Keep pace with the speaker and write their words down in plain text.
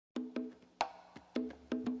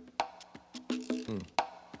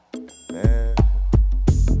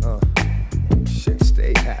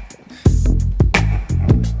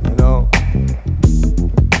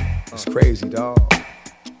crazy, dog.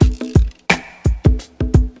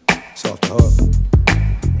 It's off the hook.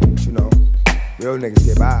 But you know, real niggas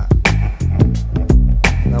get by.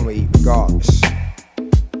 And I'ma eat regardless.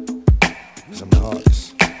 Cause I'm the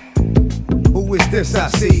hardest. Who is this I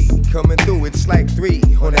see? Coming through, it's like 3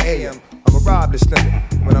 on the AM. I'ma rob this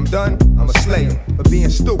nigga. When I'm done, I'ma slay him for being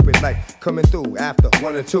stupid, like coming through after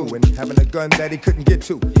 1 or 2 and having a gun that he couldn't get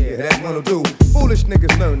to. Yeah, that's what'll do. Foolish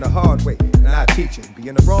niggas learn the hard way, and I teach them. Be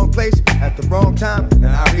in the wrong place at the wrong time, and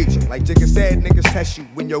I reach them. Like Jigga said, niggas test you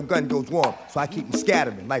when your gun goes warm. So I keep them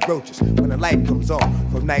scattering like roaches when the light comes on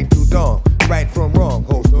from night to dawn. Right from wrong,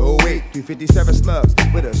 host no wait. 357 slugs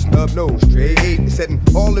with a snub nose, straight 8. Setting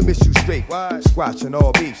all the issues straight. Squashing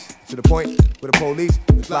all beefs to the point where the police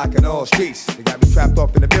is blocking all streets. They got me trapped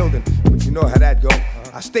off in the building, but you know how that go.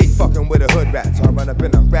 I stay fucking with a hood rat, so I run up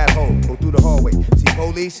in a rat hole, go through the hallway, see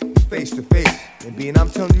police face to face. And being I'm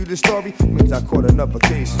telling you the story means I caught another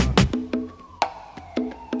case.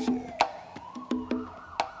 Shit.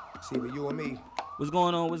 See, but you and me. What's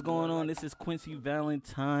going on? What's going on? This is Quincy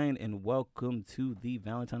Valentine, and welcome to the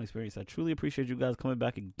Valentine Experience. I truly appreciate you guys coming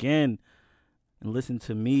back again and listen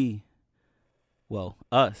to me. Well,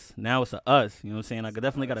 us. Now it's a us. You know what I'm saying? I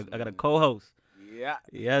definitely got a co-host. Yeah.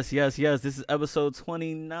 Yes. This is episode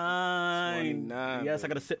 29. Yes, I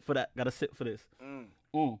gotta sit for that. Gotta sit for this.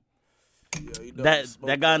 Yo,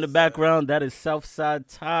 That guy in the background, that is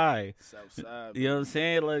SOuFSiDe T.Y. SOuFSiDe. You know what I'm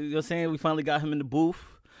saying? Like, you know what I'm saying? We finally got him in the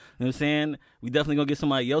booth. You know what I'm saying? We definitely gonna get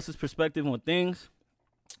somebody else's perspective on things.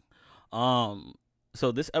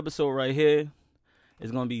 So this episode right here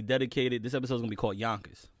is gonna be dedicated. This episode is gonna be called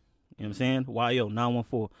Yonkers. You know what I'm saying? YO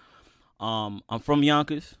 914. I'm from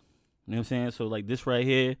Yonkers. You know what I'm saying? So like this right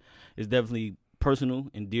here is definitely personal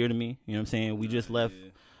and dear to me. You know what I'm saying? We just left.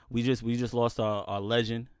 Yeah. We just lost our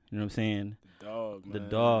legend. You know what I'm saying? The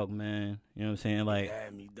dog, man. You know what I'm saying? Like,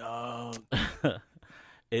 damn me, dog.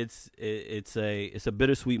 it's a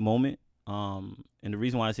bittersweet moment. And the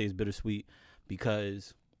reason why I say it's bittersweet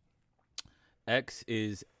because X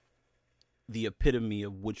is the epitome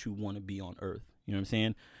of what you want to be on earth. You know what I'm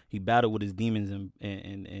saying? He battled with his demons in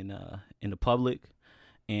the public,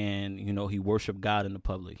 and you know he worshiped God in the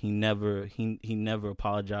public. He never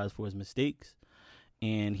apologized for his mistakes,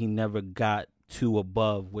 and he never got too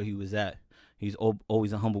above where he was at. He's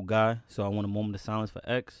always a humble guy. So I want a moment of silence for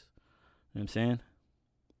X. You know what I'm saying?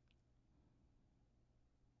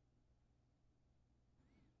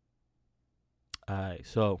 All right,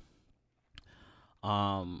 so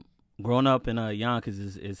growing up in Yonkers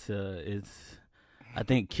is I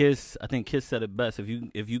think Kiss said it best.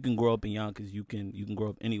 If you can grow up in Yonkers, you can grow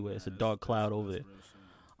up anywhere. It's a dark cloud over there.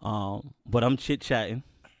 But I'm chit chatting.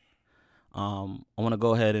 I want to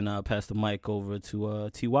go ahead and pass the mic over to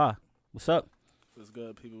T.Y. What's up? What's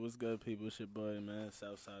good, people? It's your boy, man,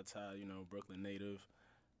 SOuFSiDe T.Y, you know, Brooklyn native.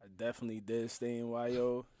 I definitely did stay in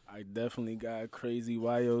YO. I definitely got crazy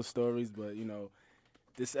YO stories, but, you know,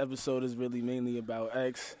 this episode is really mainly about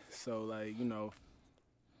X. So, like, you know,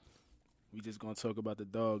 we just going to talk about the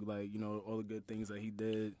dog, like, you know, all the good things that he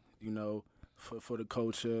did, you know, for the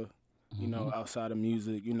culture, you know, outside of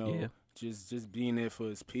music, you know. Yeah. Just being there for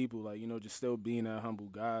his people, like, you know, just still being that humble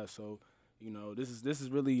guy. So, you know, this is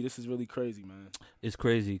really crazy, man. It's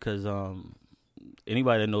crazy because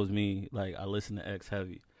anybody that knows me, like, I listen to X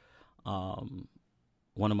heavy.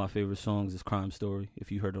 One of my favorite songs is Crime Story,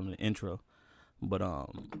 if you heard on the intro. But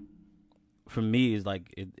for me, it's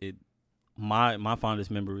like my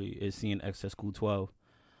fondest memory is seeing X at School 12.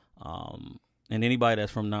 And anybody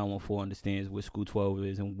that's from 914 understands what School 12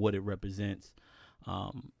 is and what it represents.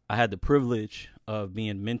 I had the privilege of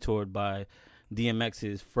being mentored by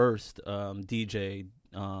DMX's first DJ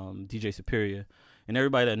Superior. And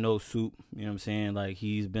everybody that knows Soup, you know what I'm saying? Like,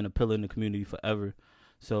 he's been a pillar in the community forever.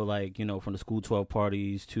 So, like, you know, from the School 12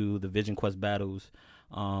 parties to the Vision Quest battles,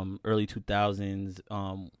 early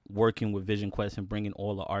 2000s, working with Vision Quest and bringing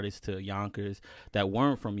all the artists to Yonkers that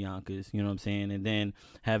weren't from Yonkers, you know what I'm saying? And then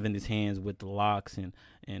having his hands with the Locks and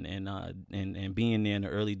being there in the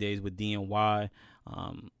early days with D.Y.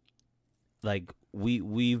 Like,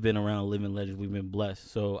 we've been around living legends. We've been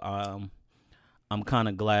blessed. So I'm kind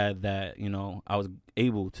of glad that, you know, I was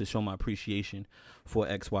able to show my appreciation for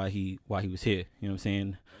X while he was here. You know what I'm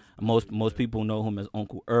saying? Most people know him as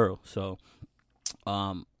Uncle Earl. So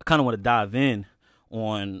I kind of want to dive in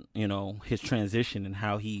on, you know, his transition and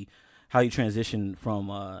how he transitioned from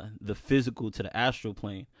the physical to the astral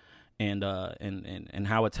plane, and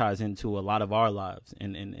how it ties into a lot of our lives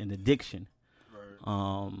and addiction.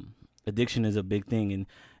 Right. addiction is a big thing,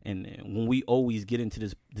 and when we always get into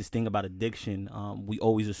this thing about addiction, we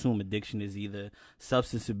always assume addiction is either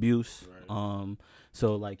substance abuse, Right.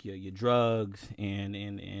 so like your drugs and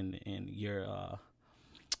your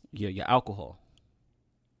alcohol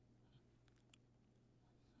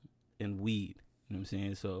and weed. You know what I'm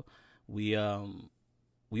saying? So we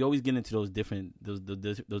always get into those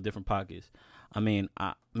different pockets. I mean,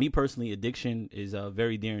 me personally, addiction is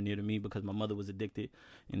very dear and near to me because my mother was addicted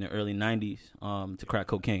in the early 90s to crack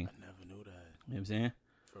cocaine. I never knew that. You know what I'm saying?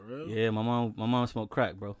 For real? Yeah, my mom smoked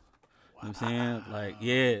crack, bro. You know what I'm saying? Like,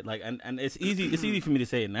 yeah, like, and it's easy for me to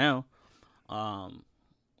say it now.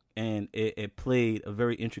 And it played a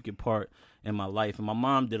very intricate part in my life. And my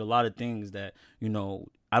mom did a lot of things that, you know,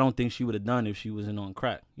 I don't think she would have done if she wasn't on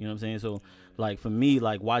crack. You know what I'm saying? So, like, for me,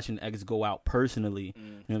 like, watching X go out personally, you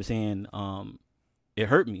know what I'm saying, it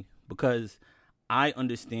hurt me because I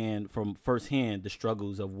understand from firsthand the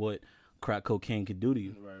struggles of what crack cocaine could do to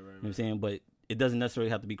you. Right. You know what I'm saying? But it doesn't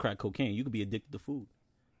necessarily have to be crack cocaine. You could be addicted to food.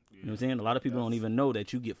 Yeah. You know what I'm saying? A lot of people don't even know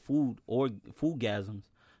that you get food gasms.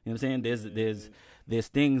 You know what I'm saying? There's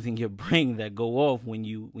things in your brain that go off when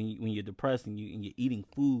you're depressed and you're eating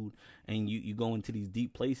food and you go into these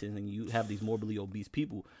deep places and you have these morbidly obese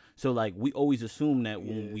people. So like we always assume that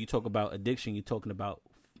when you talk about addiction, you're talking about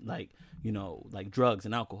like, you know, like drugs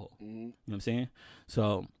and alcohol. Mm-hmm. You know what I'm saying?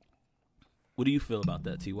 So what do you feel about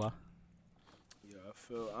that, T.Y? Yeah, I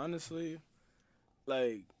feel honestly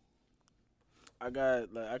like I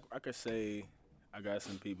could say I got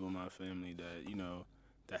some people in my family that, you know,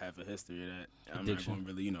 that have a history of that. I'm Addiction. not gonna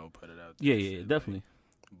really, you know, put it out there. Yeah, definitely.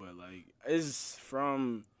 But like it's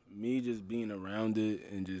from me just being around it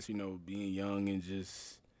and just, you know, being young and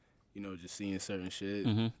just, you know, just seeing certain shit.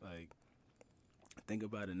 Mm-hmm. Like think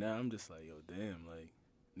about it now, I'm just like, yo, damn, like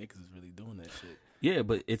niggas is really doing that shit. Yeah,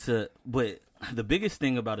 but but the biggest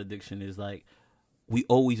thing about addiction is like we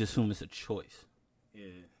always assume it's a choice. Yeah.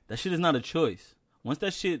 That shit is not a choice. Once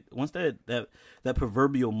that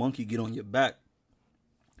proverbial monkey get on your back,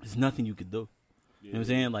 there's nothing you could do. Yeah. You know what I'm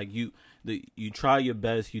saying? Like you try your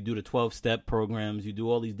best, you do the 12-step programs, you do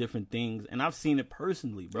all these different things, and I've seen it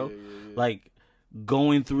personally, bro. Yeah. Like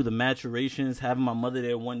going through the maturations, having my mother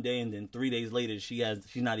there one day, and then 3 days later I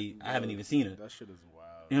haven't even seen her. That shit is wild.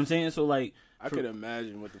 You know what I'm saying? So like I could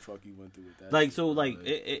imagine what the fuck you went through with that. like so like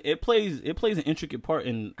it plays an intricate part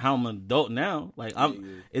in how I'm an adult now. Like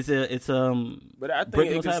it's but I think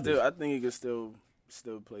breaking it those can still. habits. I think it can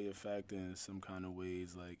still play a factor in some kind of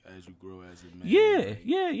ways, like as you grow as a man.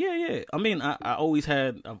 Yeah. I mean, I've always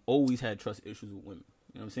had trust issues with women.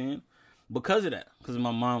 You know what I'm saying? Because of that, because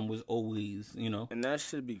my mom was always, you know, and that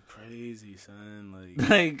should be crazy, son. Like,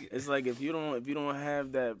 like it's like if you don't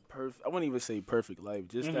have that perfect, I wouldn't even say perfect life,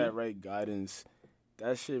 just that right guidance,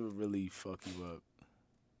 that shit would really fuck you up.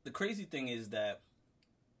 The crazy thing is that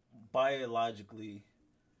biologically,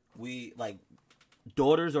 we like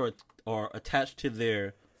daughters are attached to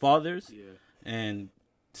their fathers, and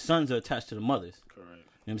sons are attached to the mothers. Correct. You know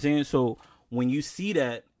what I'm saying? So when you see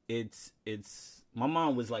that, it's my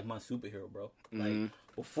mom was like my superhero, bro. Like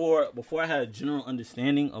before I had a general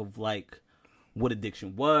understanding of like what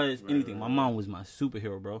addiction was, anything. My mom was my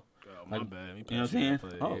superhero, bro. Oh, like, my bad. You know what I'm saying?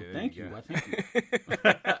 Oh, thank you. I thank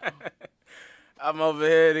you. I'm over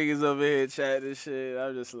here, niggas over here chatting and shit.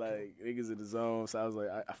 I'm just like, niggas in the zone. So I was like,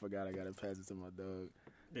 I forgot I gotta pass it to my dog.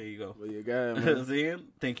 There you go. But you got it, man. saying?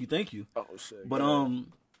 Thank you. Oh shit. But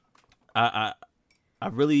I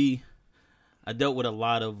really dealt with a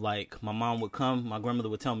lot of like my mom would come, my grandmother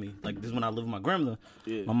would tell me, like this is when I lived with my grandmother.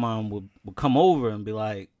 Yeah. My mom would come over and be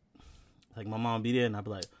like my mom would be there and I'd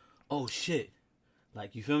be like, oh shit,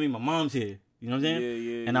 like you feel me? My mom's here. You know what I'm saying?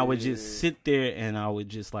 Yeah. And I would just sit there and I would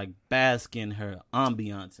just like bask in her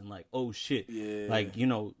ambiance and like, oh shit, like you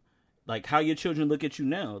know, like how your children look at you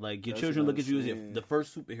now. Like your children look at you as the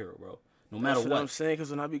first superhero, bro. No matter what I'm saying, because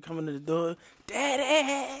when I be coming to the door,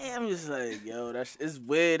 Daddy, I'm just like, yo, it's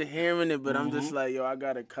weird hearing it, but I'm just like, yo, I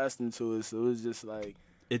got accustomed to it, so it's just like,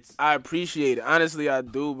 I appreciate it. Honestly, I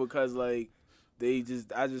do, because like,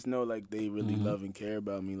 I just know like they really love and care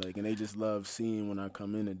about me, like, and they just love seeing when I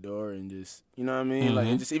come in the door and just, you know what I mean, like,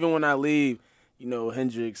 and just even when I leave, you know,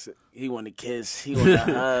 Hendrix, he want to kiss, he want to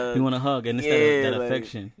hug, he want to hug, and it's that like,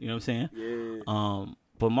 affection, you know what I'm saying? Yeah.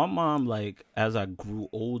 But my mom, like, as I grew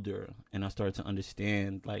older and I started to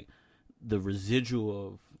understand, like, the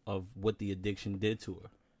residual of what the addiction did to her.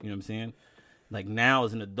 You know what I'm saying? Like, now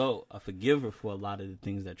as an adult, I forgive her for a lot of the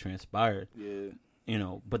things that transpired. Yeah. You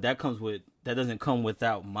know, but that doesn't come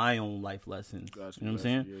without my own life lessons. Gotcha, you know what I'm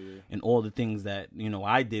saying? Yeah. And all the things that, you know,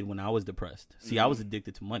 I did when I was depressed. See, I was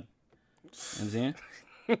addicted to money. You know what I'm saying?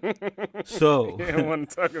 So I don't want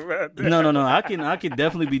to talk about that. no. I can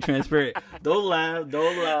definitely be transparent. Don't laugh.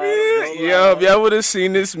 Yo, if y'all would have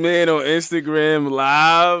seen this man on Instagram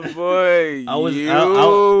live, boy, I was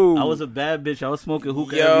a bad bitch. I was smoking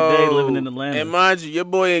hookah every day, living in Atlanta. And mind you, your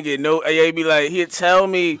boy ain't get no. He'd be like, he'd tell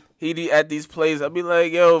me at these places. I'd be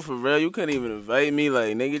like, yo, for real, you couldn't even invite me.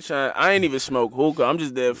 Like, nigga, I ain't even smoke hookah. I'm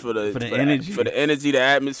just there for the energy, the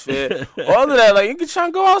atmosphere, all of that. Like, you can try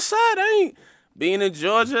and go outside. I ain't. Being in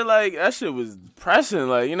Georgia, like, that shit was pressing,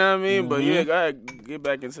 like, you know what I mean? But yeah, go ahead, get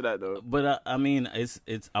back into that, though. But I mean,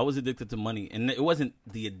 I was addicted to money, and it wasn't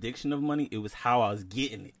the addiction of money; it was how I was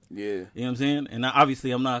getting it. Yeah, you know what I'm saying. And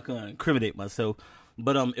obviously, I'm not gonna incriminate myself,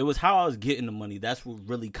 but it was how I was getting the money. That's what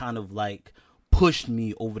really kind of like pushed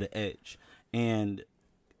me over the edge, and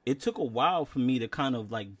it took a while for me to kind of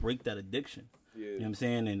like break that addiction. Yeah. You know what I'm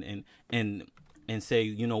saying, and say,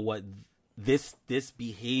 you know what. This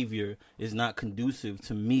behavior is not conducive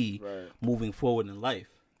to me moving forward in life.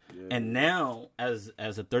 Yeah. And now, as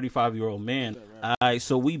a 35-year-old man,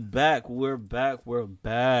 so we're back. You know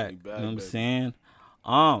what I'm saying?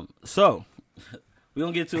 So we're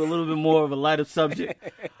gonna get to a little bit more of a lighter subject.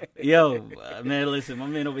 Yo, man, listen, my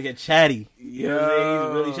man over here chatty. You know what I'm saying? He's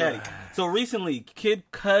really chatty. So recently,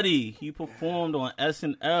 Kid Cudi, he performed on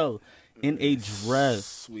SNL in a dress.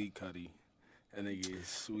 Sweet Cudi. That nigga is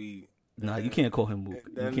sweet. Nah, you can't call him Mook.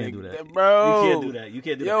 You can't do that, bro. You can't do that. You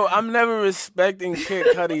can't do that. Yo, I'm never respecting Kid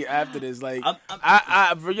Cudi after this. Like, Kid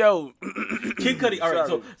Cudi. All right,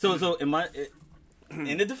 so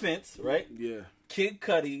in the defense, right? Yeah. Kid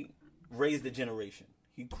Cudi raised the generation.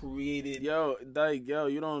 He created. Yo,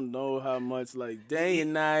 you don't know how much like day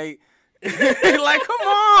and night. Like, come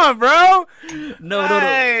on, bro. No.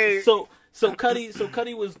 So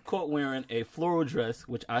Cudi was caught wearing a floral dress,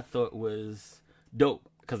 which I thought was dope.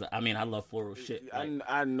 Because, I mean, I love floral shit. Like,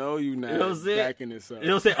 I know you now. You know what I'm saying? Backing this up. You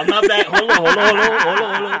know what I'm saying? I'm not back. Hold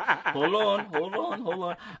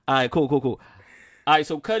on. All right, cool. All right,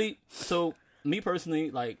 so Cudi, me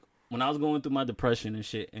personally, like, when I was going through my depression and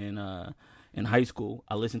shit in high school,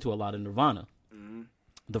 I listened to a lot of Nirvana. Mm-hmm.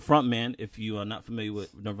 The front man, if you are not familiar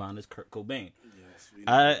with Nirvana, is Kurt Cobain. Yes,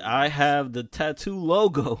 I have the tattoo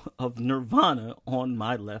logo of Nirvana on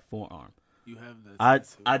my left forearm. You have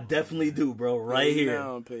that. I definitely do, bro. Right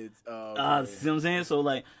here. See what I'm saying? So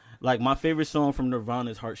like my favorite song from Nirvana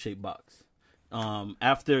is Heart Shaped Box.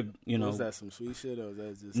 After was that some sweet shit or was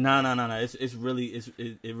that just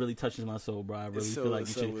it really touches my soul, bro. I really feel like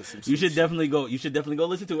you should definitely go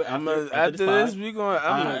listen to it after this we going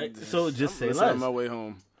just say less on my way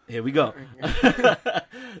home. Here we go.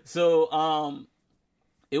 So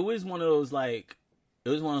it was one of those like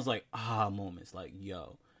moments like,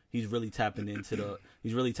 yo, he's really tapping into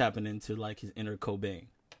like his inner Cobain.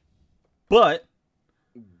 But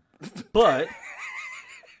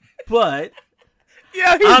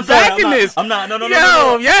yo, he's backing this. I'm not. No.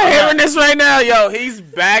 Yo, y'all hearing this right now? Yo, he's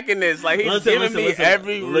backing this. Like, he's giving me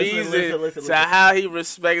every reason to how he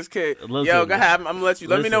respects Kid. Yo, go ahead. I'm gonna let you.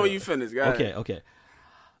 Let me know when you finish. Go ahead. Okay.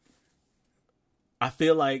 I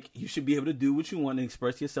feel like you should be able to do what you want and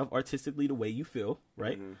express yourself artistically the way you feel,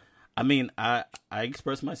 right? Mm-hmm. I mean, I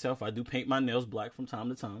express myself. I do paint my nails black from time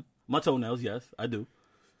to time. My toenails, yes, I do.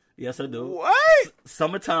 Yes, I do. What?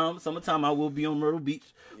 Summertime, I will be on Myrtle Beach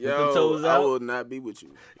with them toes out. I will not be with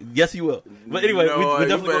you. Yes, you will. But anyway, we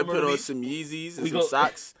definitely better put on some Yeezys and some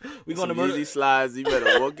socks. We going to Yeezy slides. You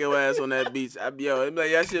better walk your ass on that beach. It be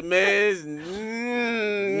like, y'all shit, man.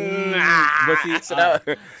 But see, so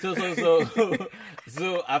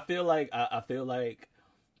I feel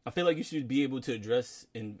like you should be able to address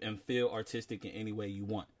and feel artistic in any way you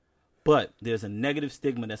want. But there's a negative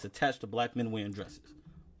stigma that's attached to black men wearing dresses.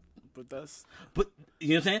 But you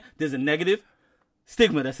know what I'm saying? There's a negative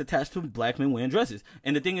stigma that's attached to black men wearing dresses.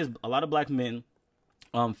 And the thing is, a lot of black men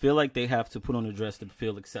feel like they have to put on a dress to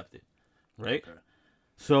feel accepted. Right? Okay.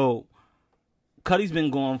 So Cudi's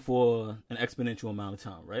been going for an exponential amount of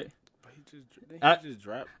time, right? But he just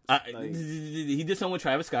dropped. He did something with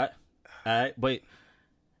Travis Scott. All right, but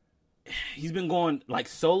he's been going like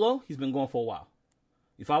solo. He's been going for a while.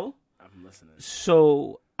 You follow? I'm listening.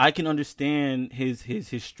 So I can understand his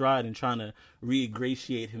stride in trying to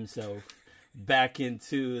re-ingratiate himself back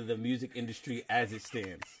into the music industry as it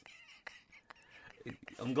stands.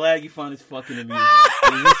 I'm glad you found this fucking amusing.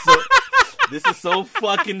 This is so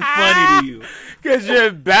fucking funny to you. Because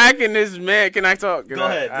you're backing this man. Can I talk? Go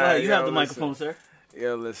ahead. You have the microphone, sir.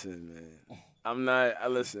 Yo, listen, man. I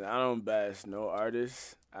don't bash no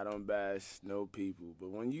artists. I don't bash no people. But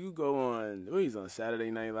when you go on, he's on Saturday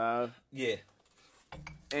Night Live? Yeah.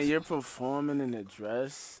 and you're performing in a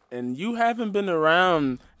dress, and you haven't been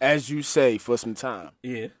around, as you say, for some time.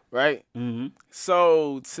 Yeah. Right? Mm-hmm.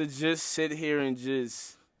 So to just sit here and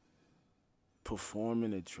just perform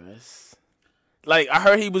in a dress, like I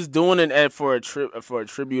heard he was doing it for a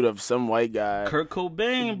tribute of some white guy, Kurt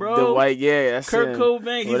Cobain, bro. The white, that's Kurt him.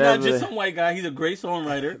 Cobain. He's Whatever. not just some white guy. He's a great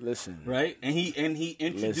songwriter. Listen, right? And he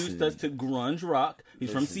introduced Listen. us to grunge rock.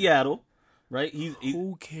 He's from Seattle, right?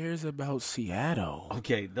 Who cares about Seattle?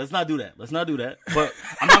 Okay, let's not do that. But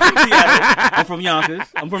I'm not from Seattle.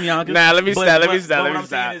 I'm from Yonkers. Nah, let me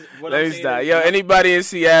stop. Yo, anybody in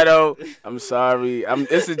Seattle, I'm sorry.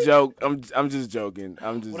 It's a joke. I'm just joking.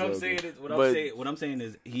 What I'm saying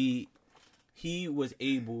is he was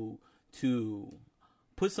able to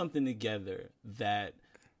put something together that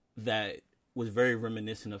was very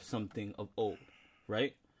reminiscent of something of old,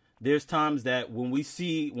 right? There's times that when we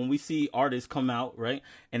see artists come out, right,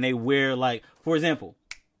 and they wear, like, for example,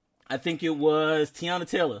 I think it was Tiana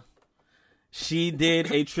Taylor. She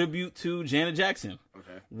did a tribute to Janet Jackson,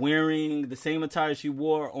 wearing the same attire she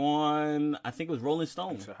wore on, I think it was Rolling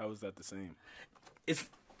Stone. So how is that the same? It's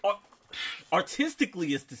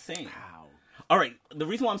artistically, it's the same. How? All right, the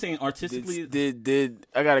reason why I'm saying artistically did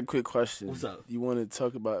I got a quick question. What's up? You want to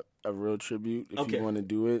talk about a real tribute if Okay. you want to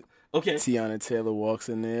do it? Okay. Tiana Taylor walks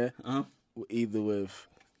in there, either with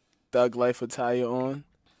Thug Life attire on,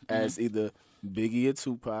 as either Biggie or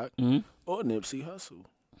Tupac, or Nipsey Hussle.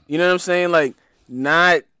 You know what I'm saying? Like,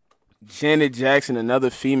 not Janet Jackson, another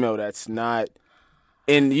female that's not,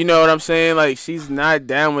 and you know what I'm saying? Like, she's not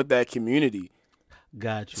down with that community.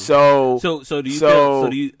 Got you. So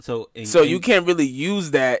you can't really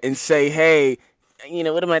use that and say, hey, you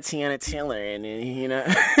know, what about Tiana Taylor? And you know,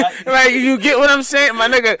 like, you get what I'm saying, my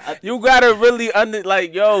nigga. You gotta really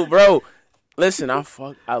yo, bro. Listen, I like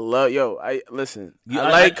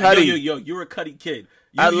Cudi. You're a Cudi kid.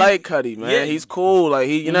 I like Cudi, man. Yeah. He's cool. Like,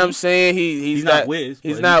 you know what I'm saying? He's not Wiz.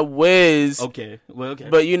 He's not Wiz. Okay. Well, okay.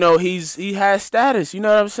 But you know, he has status. You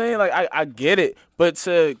know what I'm saying? Like, I get it. But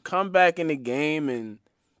to come back in the game and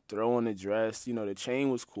throw on the dress, you know, the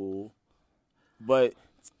chain was cool. But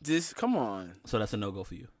come on. So that's a no-go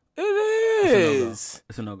for you. It is.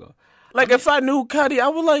 It's a no-go. Like, if I knew Cudi, I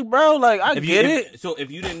would like, bro, like, I get it. So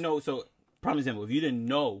if you didn't know, prime example, if you didn't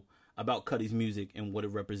know about Cudi's music and what it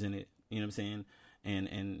represented, you know what I'm saying,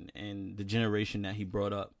 and the generation that he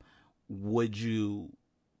brought up, would you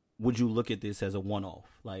look at this as a one-off?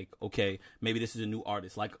 Like, okay, maybe this is a new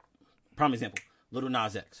artist. Like, prime example, Lil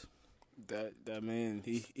Nas X. That man,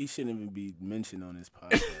 he shouldn't even be mentioned on this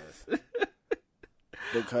podcast.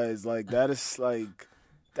 Because, like,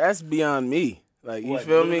 that's beyond me. Like, you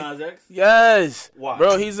feel me? Nas X? Yes. Why?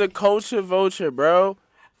 Bro, he's a culture vulture, bro.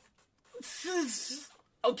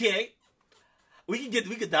 Okay. We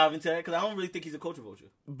could dive into that because I don't really think he's a culture vulture.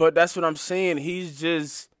 But that's what I'm saying. He's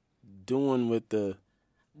just doing what the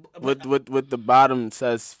bottom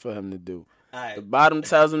says for him to do. Right. The bottom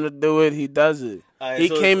tells him to do it, he does it. Right, he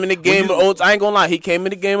came in the game with old. I ain't gonna lie. He came in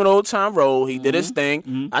the game with old time role. He did his thing.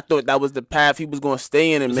 Mm-hmm. I thought that was the path he was gonna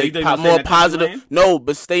stay in and So make you think more he positive. No,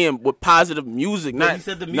 but stay in with positive music. But Not he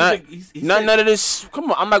said the music. None of this.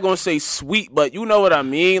 Come on, I'm not gonna say sweet, but you know what I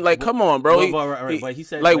mean. Like, come on, bro. But he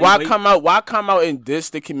said, like, why come out and diss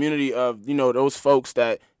the community of, you know, those folks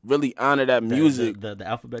that really honor that music? The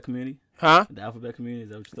alphabet community. Huh? The alphabet community. Is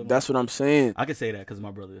that what you're talking That's about? what I'm saying. I can say that because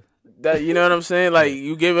my brother. That, you know what I'm saying? Like,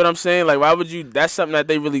 you get what I'm saying? Like, why would you? That's something that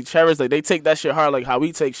they really cherish. Like, they take that shit hard, like how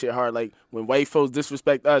we take shit hard. Like, when white folks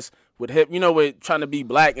disrespect us with with trying to be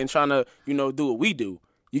black and trying to, you know, do what we do.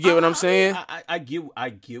 You get what I'm saying? I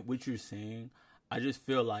get what you're saying. I just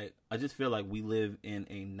feel like we live in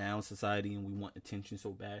a now society and we want attention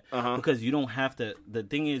so bad because you don't have to. The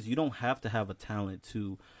thing is, you don't have to have a talent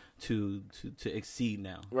to exceed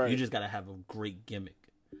now. Right. You just gotta have a great gimmick.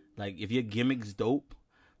 Like, if your gimmick's dope,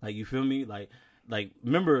 like, you feel me? Like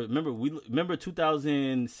remember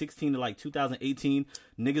 2016 to like 2018,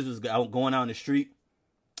 niggas was going out in the street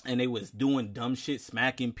and they was doing dumb shit,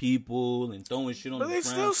 smacking people and throwing shit on the ground. But they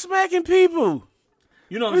still smacking people.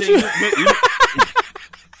 You know what I'm saying?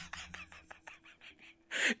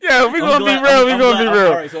 Yeah, we're going to be real. We're going to be real.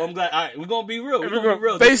 All right, so I'm glad. All right, we're going to be real. We're going to be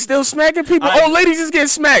real. They still smacking people. Old ladies just get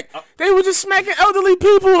smacked. They were just smacking elderly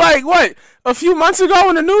people, like, what? A few months ago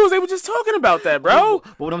in the news, they were just talking about that, bro.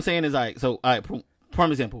 But what I'm saying is,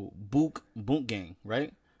 prime example, Book Gang,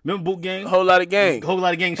 right? Remember Book Gang? Whole lot of gang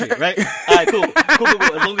shit, right? All right, cool.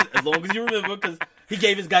 As long as you remember, because he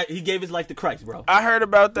gave his life to Christ, bro. I heard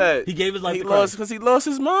about that. He gave his life to Christ because he lost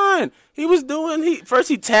his mind. He was first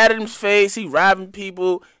he tatted his face, he robbing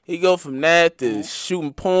people. He go from that to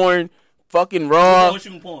shooting porn, fucking raw.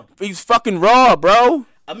 Shooting porn. He's fucking raw, bro.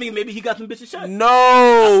 I mean, maybe he got some bitches shut.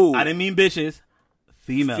 No, I didn't mean bitches.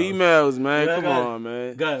 Females, man. Go Come ahead. on,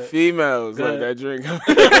 man. Go ahead. Females Go like ahead. that drink.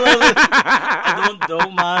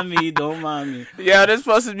 Don't mind me. Don't mind me. Yeah, that's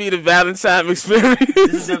supposed to be the Valentine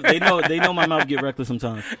experience. They know my mouth get reckless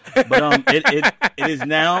sometimes. But it is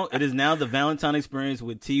now the Valentine experience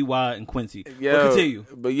with T.Y. and Quincy. Yeah, But continue.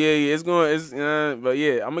 But yeah, but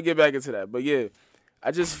yeah, I'm gonna get back into that. But yeah,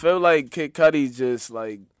 I just feel like Kid Cudi just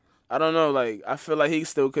like, I don't know, like I feel like he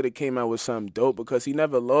still could have came out with something dope because he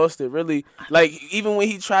never lost it really. Like even when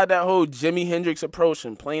he tried that whole Jimi Hendrix approach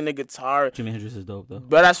and playing the guitar. Jimi Hendrix is dope though.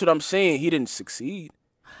 But that's what I'm saying. He didn't succeed.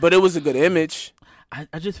 But it was a good image.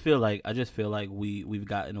 I just feel like we've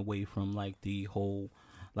gotten away from like the whole,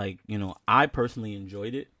 like, you know, I personally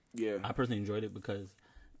enjoyed it. Yeah. I personally enjoyed it because,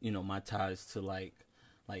 you know, my ties to like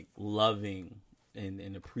loving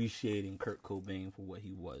and appreciating Kurt Cobain for what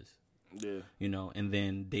he was. Yeah. You know, and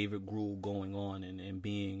then David Grohl going on and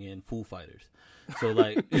being in Foo Fighters. So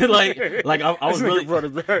like I was really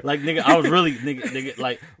like nigga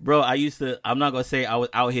like, bro, I'm not gonna say I was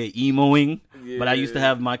out here emoing, but I used to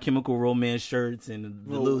have My Chemical Romance shirts and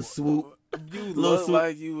the little swoop. You little look swoop.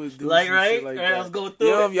 like you would do Like, some right? shit like Right, that. I was going through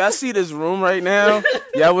Yo, it. if y'all see this room right now,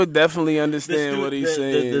 y'all would definitely understand what he's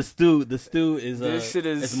saying. The stew is This shit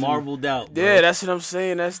is it's marveled out. Bro. Yeah, that's what I'm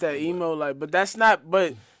saying. That's that emo like, but that's not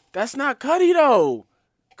Cudi though.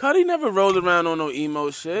 Cudi never rolled around on no emo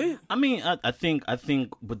shit. I mean, I think,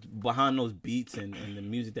 but behind those beats and the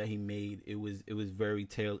music that he made, it was very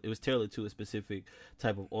tailored. It was tailored to a specific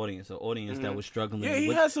type of audience, an audience that was struggling. Yeah,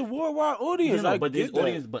 he has a worldwide audience.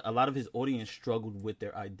 But a lot of his audience struggled with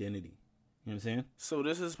their identity. You know what I'm saying? So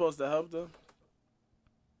this is supposed to help them.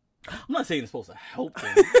 I'm not saying it's supposed to help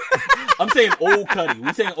them. I'm saying old Cudi.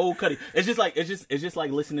 We saying old Cudi. It's just like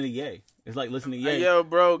listening to Ye. It's like listening to Ye. Yo,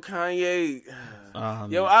 bro, Kanye. Yo,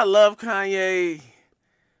 Man. I love Kanye,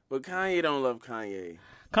 but Kanye don't love Kanye.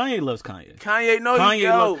 Kanye loves Kanye.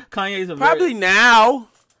 Kanye's a probably now,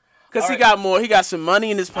 cause he got some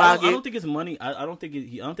money in his pocket. I don't think it's money. I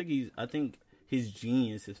think his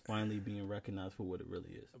genius is finally being recognized for what it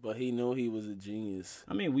really is. But he knew he was a genius.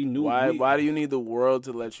 I mean, we knew. Why do you need the world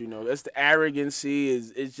to let you know? That's the arrogancy.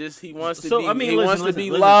 It's just he wants to be. I mean, he wants to be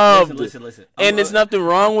listen, loved. Listen. And there's nothing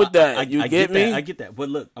wrong with that. I get me? I get that. But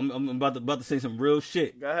look, I'm about to say some real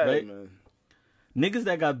shit. Go ahead, right? man. Niggas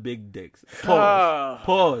that got big dicks.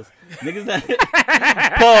 Pause. Niggas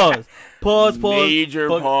that pause. Major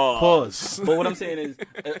pause. But what I'm saying is,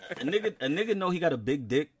 a nigga know he got a big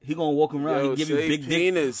dick. He gonna walk around. He give you big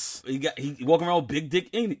penis. dick. He walking around with big dick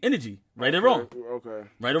energy. Right or wrong? Okay.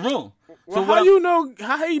 Right or wrong? Well,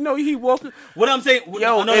 how you know he walking? What I'm saying?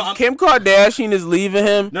 If Kim Kardashian is leaving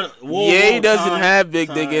him, Ye doesn't have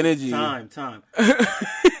big dick energy. Time.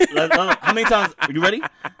 How many times? Are you ready?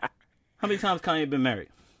 How many times Kanye been married?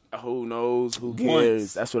 Who knows? Who cares?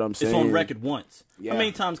 Once. That's what I'm saying. It's on record once. Yeah. How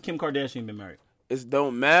many times Kim Kardashian been married? It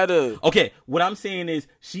don't matter. Okay, what I'm saying is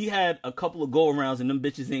she had a couple of go-arounds and them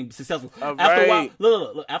bitches ain't successful. All After a while, right.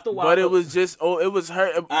 look, after a while. But it was just, it was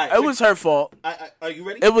her. right, it was her fault. Are you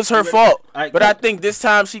ready? It was her fault. But I think this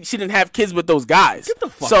time she didn't have kids with those guys. Get the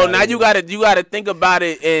fuck so out now of you here. gotta think about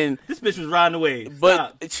it. And This bitch was riding the wave. but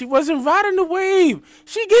Stop. she wasn't riding the wave.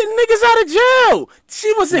 She getting niggas out of jail.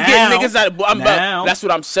 She wasn't getting niggas out of. Now. That's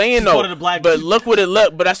what I'm saying She's though. part of the black- But look what it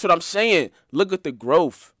look. But that's what I'm saying. Look at the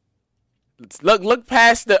growth. Look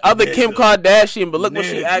past the other Kim Kardashian, but look what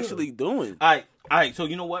she actually doing. All right. So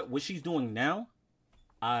you know what? What she's doing now,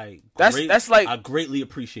 I greatly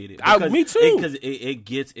appreciate it. Me too. Because it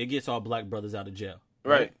gets our black brothers out of jail.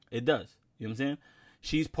 Right. It does. You know what I'm saying?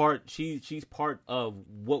 She's part of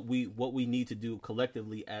what we need to do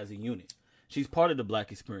collectively as a unit. She's part of the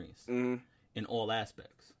black experience in all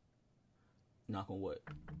aspects. Knock on wood.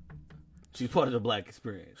 She's part of the black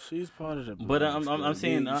experience. She's part of the black But experience. I'm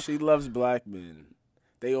saying she loves black men.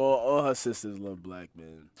 They all her sisters love black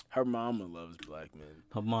men. Her mama loves black men.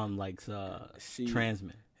 her mom likes trans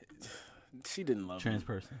men. She didn't love trans him.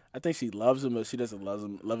 person. I think she loves him, but she doesn't love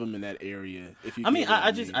him in that area. If you,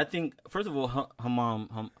 I think first of all, her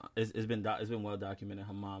mom, it's been well documented.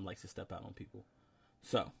 Her mom likes to step out on people.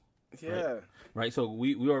 So yeah, right. So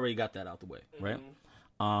we already got that out the way, right?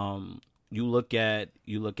 You look at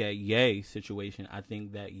Ye's situation. I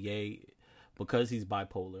think that Ye, because he's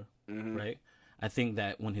bipolar, right? I think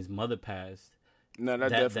that when his mother passed,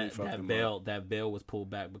 that bail was pulled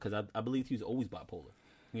back because I believe he was always bipolar.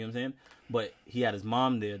 You know what I'm saying? But he had his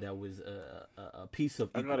mom there that was a piece of.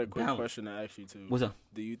 I got a quick balance. question to ask you too. What's up?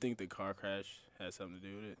 Do you think the car crash had something to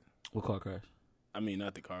do with it? What car crash? I mean,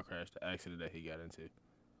 not the car crash, the accident that he got into.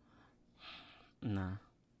 Nah.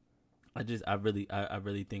 I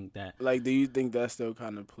really think that. Like, do you think that still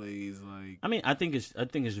kind of plays like? I mean, I think it's.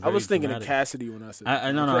 Very I was thinking dramatic. of Cassidy when I said.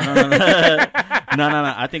 No. No.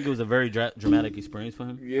 I think it was a very dramatic experience for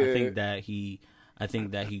him. Yeah. I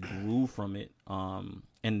think that he grew from it.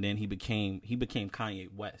 And then he became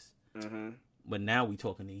Kanye West. Mm-hmm. But now we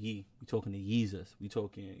talking to Ye. We talking to Yeezus. We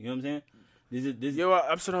talking. You know what I'm saying? This. Yo,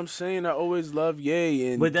 that's what I'm saying. I always love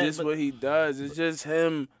Ye, and what he does. It's just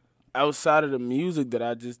him outside of the music that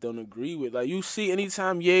I just don't agree with. Like, you see,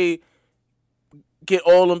 anytime Ye get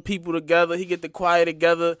all them people together, he get the choir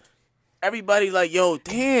together, everybody like, yo,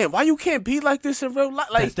 damn, why you can't be like this in real life?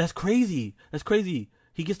 Like, that's crazy. That's crazy.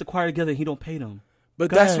 He gets the choir together and he don't pay them. But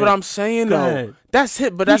that's what I'm saying, though. That's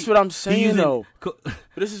it. But that's what I'm saying, though. But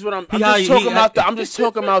this is what I'm just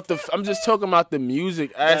talking about the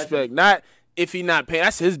music aspect, not if he not paying.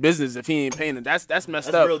 That's his business. If he ain't paying it, that's messed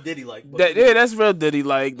up. That's real Diddy like. That's real Diddy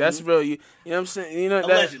like. That's real. You know what I'm saying? You know,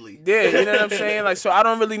 allegedly. Yeah, you know what I'm saying? Like, so I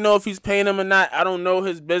don't really know if he's paying him or not. I don't know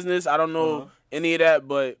his business. I don't know any of that.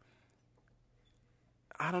 But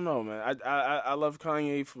I don't know, man. I love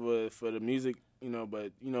Kanye for the music. You know,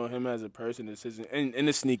 but you know him as a person, and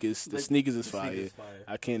the sneakers. The sneakers is fire.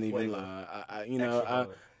 I can't even lie.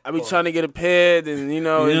 I be trying to get a pair, and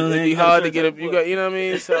it'd be hard to get a. You know what I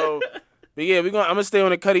mean? So, but yeah, I'm gonna stay on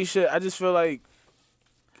the Cudi shit. I just feel like.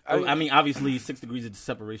 I mean, obviously, 6 degrees of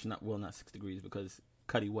separation. Not 6 degrees, because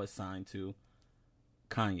Cudi was signed to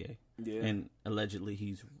Kanye, and allegedly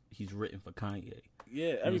he's written for Kanye.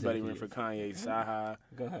 Yeah, everybody went for Kanye, SOuFSiDe.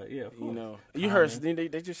 Go ahead, yeah. Of course. You know, you heard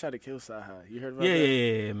they just tried to kill SOuFSiDe. You heard about that?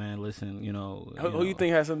 Yeah, man. Listen, who you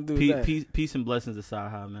think has something to do with that? Peace and blessings to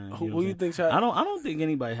SOuFSiDe, man. Who you think? I don't think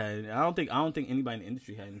anybody had. I don't think anybody in the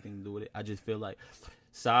industry had anything to do with it. I just feel like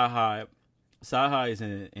SOuFSiDe is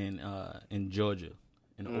in Georgia,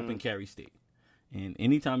 in an open carry state, and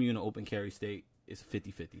anytime you're in an open carry state, it's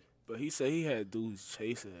 50-50. But he said he had dudes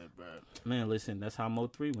chasing him, bro. Man, listen, that's how Mo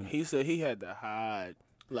 3 went. He said he had to hide,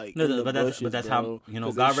 like, but that's bro.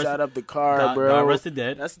 how God shot up the car, bro. God rest the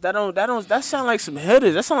dead. That sound like some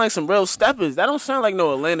hitters. That sound like some real steppers. That don't sound like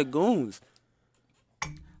no Atlanta goons.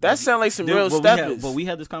 That sound like some real steppers. But we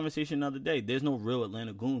had this conversation the other day. There's no real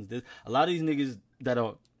Atlanta goons. There's a lot of these niggas that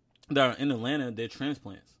are in Atlanta. They're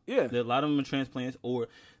transplants. Yeah, a lot of them are transplants, or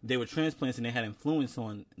they were transplants and they had influence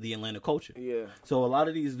on the Atlanta culture. Yeah. So a lot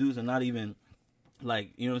of these dudes are not even like,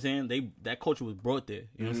 you know what I'm saying? That culture was brought there.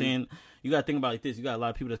 You know what I'm saying? You gotta think about it like this. You got a lot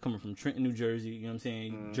of people that's coming from Trenton, New Jersey, you know what I'm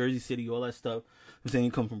saying? Jersey City, all that stuff. I'm saying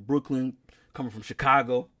you come from Brooklyn, coming from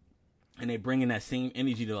Chicago, and they bringing that same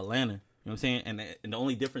energy to Atlanta. You know what I'm saying? And the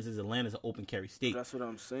only difference is Atlanta's an open carry state. That's what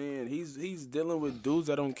I'm saying. He's dealing with dudes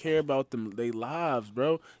that don't care about their lives,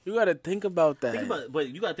 bro. You got to think about that. But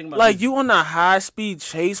you got to think about like, you on a high-speed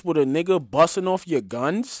chase with a nigga busting off your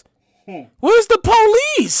guns? Where's the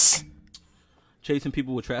police? Chasing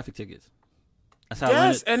people with traffic tickets. That's how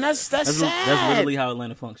that's sad. That's literally how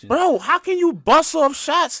Atlanta functions. Bro, how can you bust off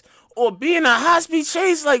shots or be in a high-speed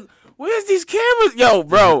chase? Like, where's these cameras? Yo,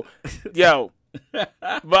 bro. Yo. But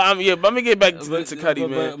let me get back to Cudi,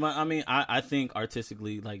 man. I think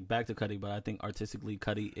artistically, like, back to Cudi, but I think artistically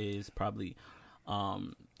Cudi is probably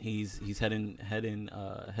he's head and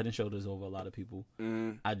shoulders over a lot of people.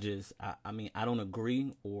 I don't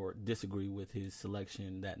agree or disagree with his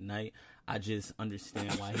selection that night. I just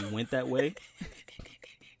understand why he went that way.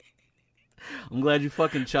 I'm glad you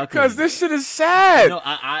fucking chuckled. Because this shit is sad.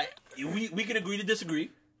 We can agree to disagree.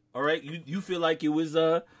 All right, you feel like it was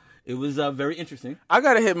very interesting. I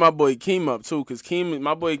gotta hit my boy Keem up too, cause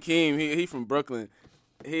my boy Keem, he from Brooklyn.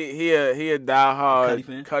 He a diehard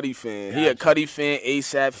Cudi fan. He a Cudi fan,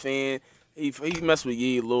 ASAP fan. He messed with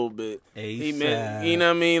Ye a little bit. You know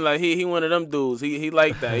what I mean? Like, he one of them dudes. He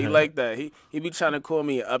like that. He like that. He be trying to call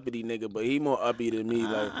me an uppity nigga, but he more uppity than me.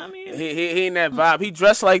 Like, he ain't that vibe. He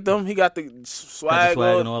dressed like them. He got the swag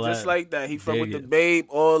on, just like that. He fuck with the babe,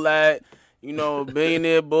 all that.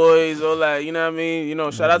 Billionaire boys, all that. You know what I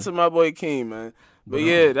mean? Shout out to my boy King, man. But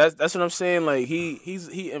yeah, that's what I'm saying. Like,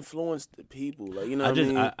 he influenced the people. Like, you know what I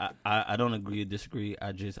mean? I don't agree or disagree.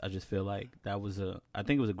 I just feel like I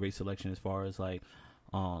think it was a great selection as far as, like,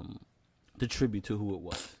 the tribute to who it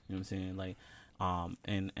was. You know what I'm saying? Like,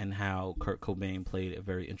 and how Kurt Cobain played a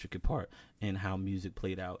very intricate part in how music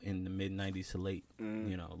played out in the mid '90s to late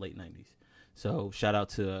 '90s. So shout out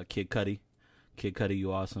to Kid Cudi. Kid Cudi,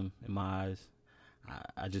 you awesome in my eyes.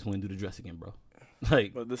 I just want to do the dress again, bro.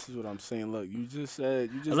 Like, but this is what I'm saying. Look, you just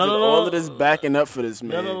did all of this backing up for this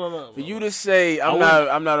man. For you to say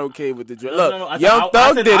I'm not okay with the dress. Look, Young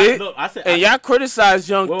Thug did it, and y'all criticized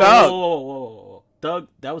Young Thug. Whoa. Thug,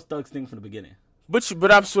 that was Thug's thing from the beginning. But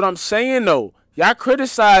that's what I'm saying though. Y'all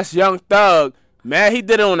criticized Young Thug Man, he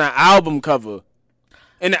did it on an album cover.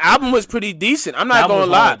 And the album was pretty decent. I'm not going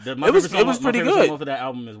to lie. It was pretty good. My favorite song for that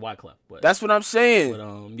album is Wyclef. But, that's what I'm saying.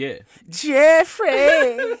 But, yeah.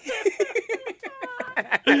 Jeffrey.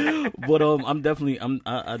 But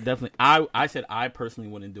I said I personally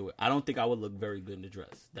wouldn't do it. I don't think I would look very good in the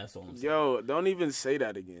dress. That's all I'm saying. Yo, don't even say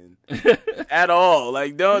that again. At all.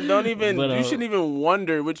 Like don't even you shouldn't even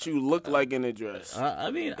wonder what you look like in a dress.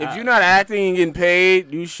 I mean, if you're not acting and getting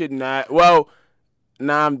paid, you should not. Well,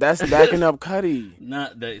 nah, that's backing up Cudi.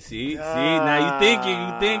 Not that. See. Now you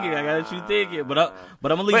thinking. I got you thinking. But I'm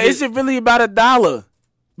gonna leave. But is it really about $1?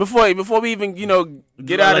 Before we even get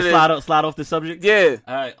out of this, slide off the subject. Yeah.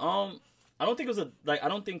 All right. I don't think it was I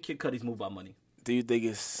don't think Kid Cudi's moved by money. Do you think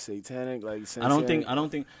it's satanic? Like I don't think.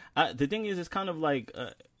 The thing is, it's kind of like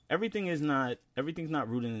everything's not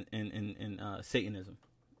rooted in Satanism,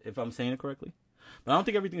 if I'm saying it correctly. But I don't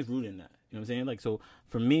think everything's rooted in that. You know what I'm saying? Like, so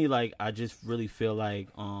for me, like, I just really feel like,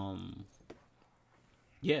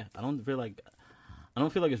 yeah, I don't feel like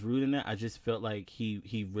it's rooted in that. I just felt like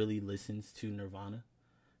he really listens to Nirvana,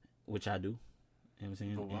 which I do. You know what I'm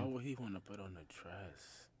saying? But why would he want to put on a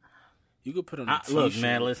dress? You could put on a t-shirt. Look,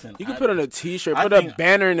 man, listen. You could put on a t-shirt, put a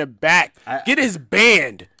banner in the back. Get his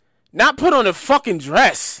band. Not put on a fucking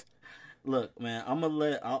dress. Look, man,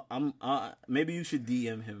 maybe you should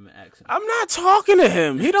DM him and ask him. I'm not talking to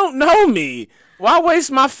him. He don't know me. Why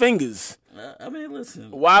waste my fingers? I mean,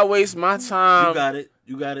 listen. Why waste my time?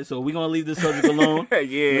 You got it. So we're going to leave this subject alone. Yeah.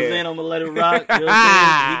 You know what I'm saying? I'm going to let it rock. You know what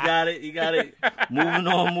I'm saying? He got it.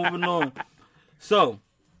 Moving on. So,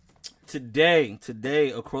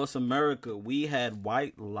 today, across America, we had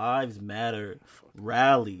White Lives Matter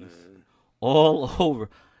rallies all over.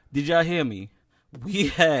 Did y'all hear me? We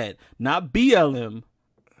had not BLM,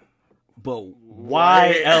 but YLM.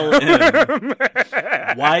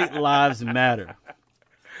 White Lives Matter.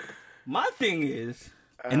 My thing is,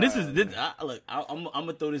 and this is look, I'm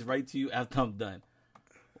gonna throw this right to you after I'm done.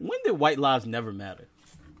 When did white lives never matter?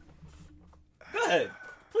 Go ahead,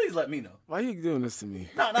 please let me know. Why are you doing this to me?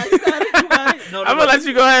 No, you got it. No, I'm gonna let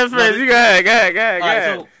you go ahead first. You go ahead.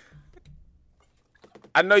 Right, so,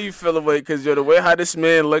 I know you feel away because the way how this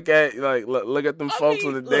man look at them folks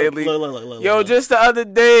on the daily. Look, just the other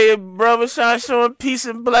day, brother Sean showing peace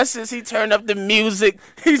and blessings. He turned up the music.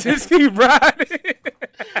 He just keep riding.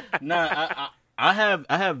 Nah, I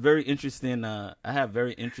have very interesting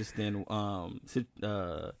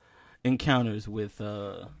encounters with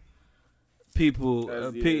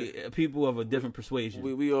people people of a different persuasion.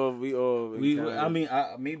 We all. I mean,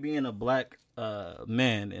 me being a black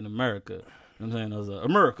man in America. You know what I'm saying? It was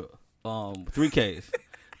America. 3 Ks.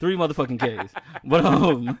 3 motherfucking Ks. But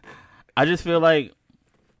I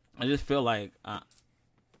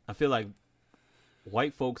feel like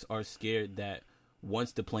white folks are scared that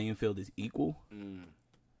once the playing field is equal,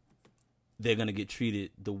 they're gonna get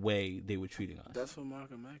treated the way they were treating us. That's what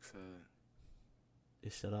Malcolm X said.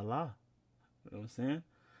 It's shut Allah. You know what I'm saying?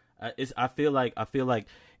 I feel like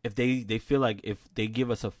if they feel like if they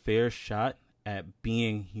give us a fair shot at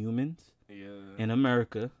being humans in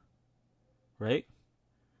America, right?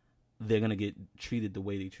 They're gonna get treated the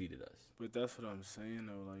way they treated us. But that's what I'm saying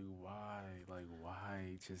though. Why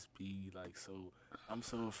just be like so? I'm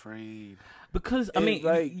so afraid. Because I mean,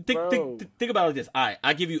 think about it like this.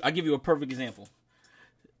 I give you a perfect example.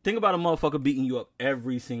 Think about a motherfucker beating you up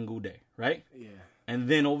every single day, right? Yeah. And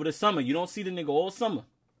then over the summer, you don't see the nigga all summer,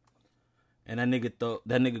 and that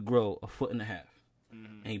nigga grow 1.5 foot, and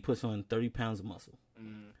he puts on 30 pounds of muscle.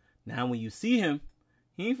 Now when you see him,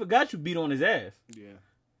 he ain't forgot you beat on his ass. Yeah.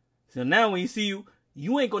 So now when he see you,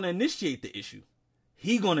 you ain't gonna initiate the issue.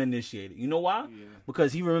 He gonna initiate it. You know why? Yeah.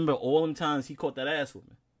 Because he remember all them times he caught that ass with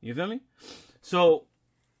me. You feel me? So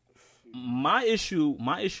my issue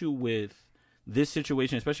with this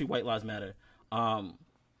situation, especially White Lives Matter,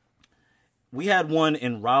 we had one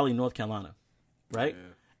in Raleigh, North Carolina, right?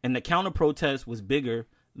 Yeah. And the counter protest was bigger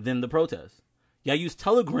than the protest. Y'all used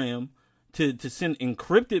Telegram to send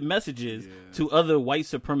encrypted messages to other white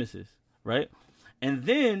supremacists, right? And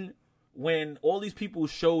then when all these people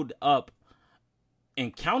showed up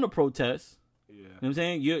in counter protests, you know what I'm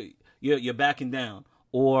saying? You're backing down,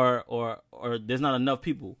 or there's not enough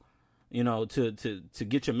people, you know, to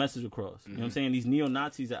get your message across. You know what I'm saying? These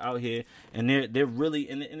neo-Nazis are out here, and they're really,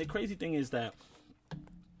 and the crazy thing is that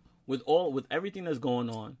with everything that's going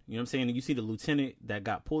on, you know what I'm saying? And you see the lieutenant that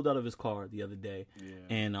got pulled out of his car the other day,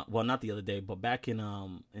 and well, not the other day, but back in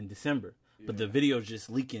December. But the video's just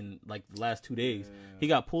leaking like the last 2 days. He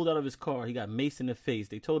got pulled out of his car. He got maced in the face.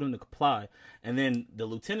 They told him to comply, and then the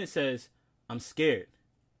lieutenant says, "I'm scared,"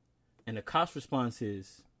 and the cop's response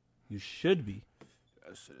is, "You should be."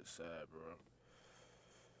 That shit is sad, bro.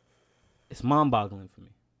 It's mind-boggling for me.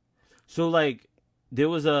 So like there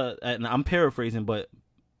was and I'm paraphrasing, but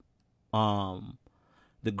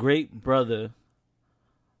the great brother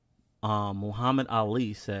Muhammad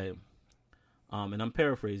Ali said, and I'm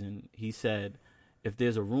paraphrasing, he said, if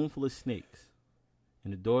there's a room full of snakes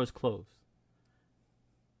and the door is closed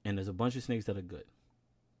and there's a bunch of snakes that are good,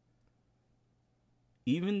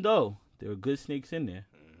 even though there are good snakes in there,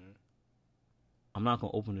 I'm not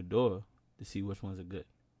going to open the door to see which ones are good.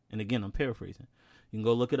 And again, I'm paraphrasing. You can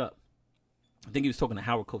go look it up. I think he was talking to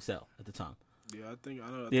Howard Cosell at the time. Yeah, I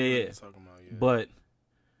know what Yeah. you're talking about. Yeah. But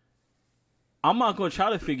I'm not going to try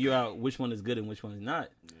to figure out which one is good and which one is not.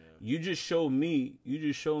 Yeah. You just show me,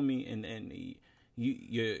 and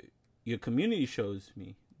your community shows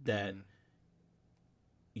me that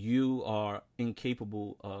you are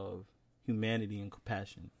incapable of humanity and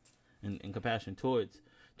compassion, and compassion towards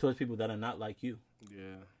people that are not like you. Yeah. You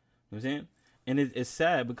know what I'm saying? And it's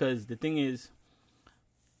sad because the thing is,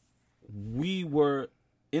 we were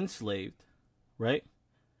enslaved, right?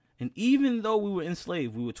 And even though we were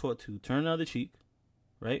enslaved, we were taught to turn the other cheek,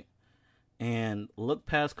 right? And look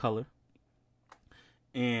past color,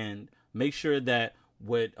 and make sure that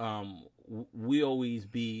we always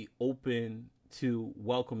be open to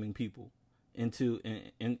welcoming people into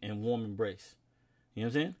and warm embrace. You know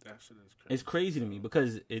what I'm saying? That shit is crazy. It's crazy to me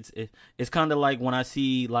because it's kind of like when I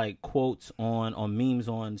see like quotes on memes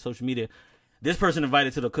on social media. This person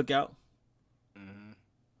invited to the cookout. Mm-hmm.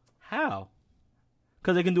 How?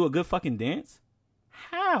 Because they can do a good fucking dance?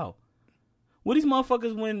 How? What these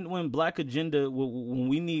motherfuckers when Black Agenda when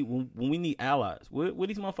we need allies? Where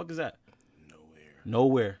these motherfuckers at?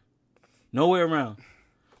 Nowhere around.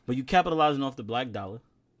 But you capitalizing off the black dollar.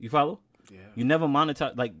 You follow? Yeah. You never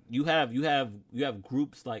monetize. Like you have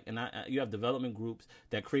groups like you have development groups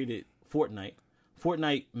that created Fortnite.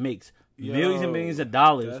 Fortnite makes millions and millions of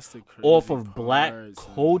dollars off of black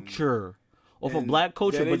culture. Off of black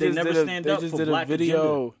culture, but they never stand up for black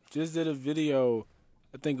agenda. Just did a video.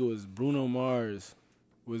 I think it was Bruno Mars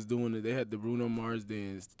was doing it. They had the Bruno Mars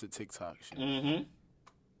dance to TikTok shit. Mm-hmm.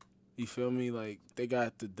 You feel me? Like they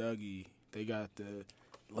got the Dougie, they got the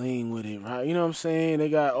Lean with it, right? You know what I'm saying? They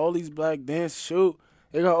got all these black dance shoot.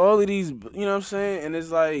 They got all of these, you know what I'm saying? And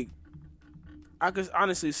it's like, I could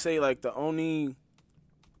honestly say like the only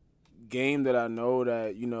game that I know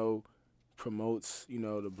that, you know, promotes, you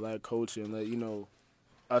know, the black culture and let, you know,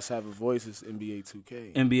 us have a voice is NBA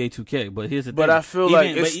 2K. NBA 2K, but here's the thing. But I feel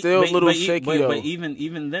like it's still a little shaky, though. But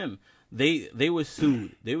even them, they were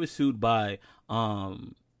sued. They were sued by a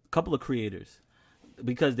couple of creators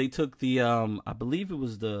because they took the I believe it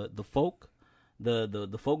was the folk,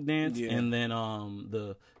 the folk dance, and then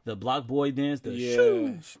the block boy dance.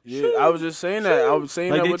 Shoo. I was just saying that. I was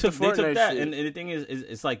saying like that they took that, shit. and the thing is,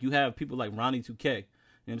 it's like you have people like Ronnie 2K.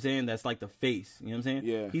 You know what I'm saying? That's like the face. You know what I'm saying?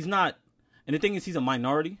 Yeah. He's not. And the thing is, he's a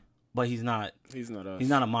minority, but he's not. He's not us. He's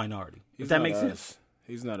not a minority. If that makes sense.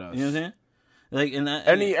 He's not us. You know what I'm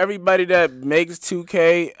saying? Like, everybody that makes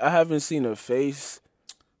 2K, I haven't seen a face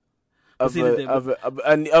of a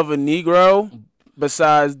Negro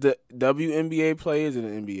besides the WNBA players and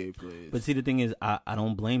the NBA players. But see, the thing is, I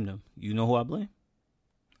don't blame them. You know who I blame?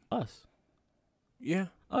 Us. Yeah.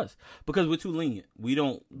 Us, because we're too lenient. We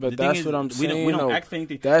don't. But that's what I'm saying. We don't ask for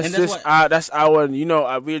anything. That's our. You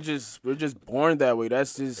know, we're just born that way.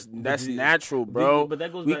 That's natural, bro. But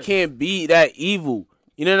that goes we back. Can't be that evil.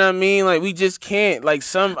 You know what I mean? Like we just can't. Like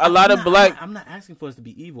a lot of black. I'm not asking for us to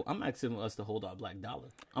be evil. I'm asking us to hold our black dollar.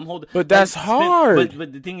 I'm holding. But that's hard.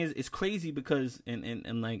 But the thing is, it's crazy because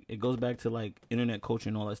and like it goes back to like internet culture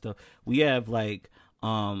and all that stuff. We have like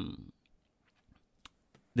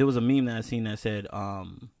there was a meme that I seen that said,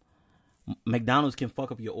 McDonald's can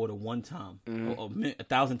fuck up your order one time or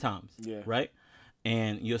 1,000 times, right?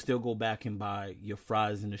 And you'll still go back and buy your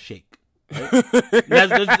fries and a shake. Right?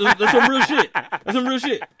 that's some real shit. That's some real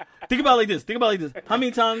shit. Think about it like this. How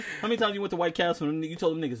many times you went to White Castle and you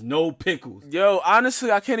told them niggas no pickles? Yo,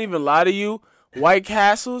 honestly, I can't even lie to you. White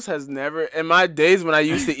Castles has never, in my days when I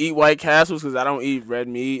used to eat White Castles, because I don't eat red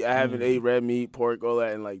meat. I haven't ate red meat, pork, all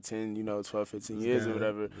that in like 10, 12, 15 years or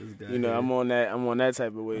whatever. I'm on that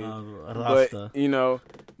type of way.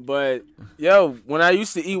 But yo, when I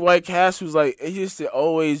used to eat White Castles, like it used to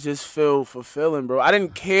always just feel fulfilling, bro. I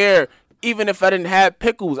didn't care even if I didn't have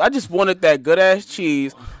pickles. I just wanted that good ass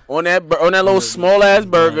cheese on that little small ass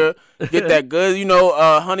burger. Get that good,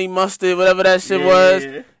 honey mustard, whatever that shit was.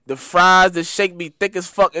 Yeah. The fries, the shake be thick as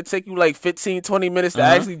fuck. It take you like 15, 20 minutes to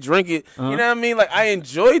actually drink it. You know what I mean? Like I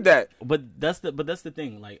enjoyed that. But that's the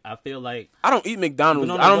thing. Like I feel like I don't eat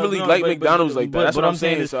McDonald's. I don't really like McDonald's like that. That's what I'm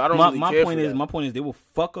saying. So I don't really care for that. My point is they will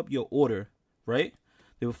fuck up your order, right?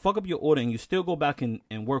 They would fuck up your order, and you still go back and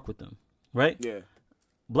work with them, right? Yeah.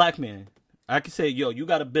 Black man, I could say, yo, you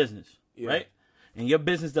got a business, right? And your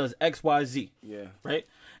business does X, Y, Z, right?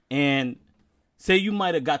 And say you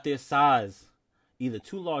might have got their size either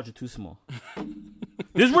too large or too small.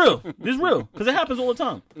 This is real, because it happens all the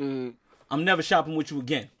time. I'm never shopping with you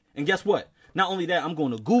again. And guess what? Not only that, I'm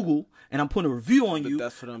going to Google and I'm putting a review on you.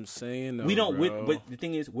 That's what I'm saying, though, we don't. bro. But the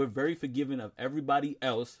thing is, we're very forgiving of everybody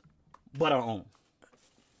else, but our own.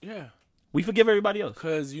 Yeah, we forgive everybody else.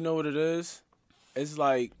 Cause you know what it is. It's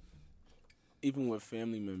like even with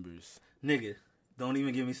family members, nigga. Don't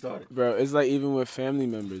even get me started, bro. It's like even with family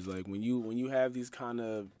members, like when you have these kind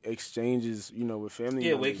of exchanges, you know, with family.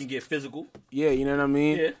 Yeah, members, where it can get physical. Yeah, you know what I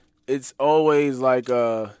mean. Yeah. It's always like,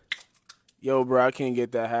 yo, bro, I can't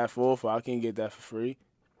get that half off, or I can't get that for free.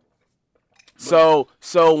 So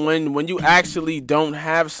when you actually don't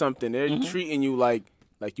have something, they're treating you like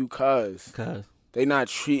you cuz. They not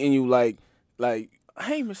treating you like, hey,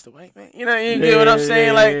 Mr. White Man. You know, you get what I'm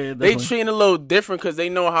saying? Like they treating a little different because they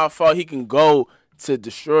know how far he can go to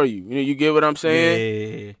destroy you. You know, you get what I'm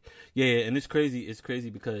saying? Yeah. And it's crazy. It's crazy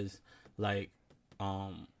because like,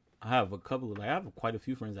 I have quite a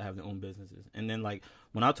few friends that have their own businesses, and then like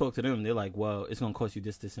when I talk to them, they're like, well, it's gonna cost you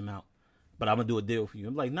this amount, but I'm gonna do a deal for you.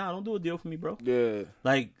 I'm like, nah, don't do a deal for me, bro. Yeah.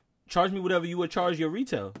 Like, charge me whatever you would charge your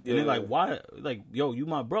retail. Yeah. And they're like, why? Like, yo, you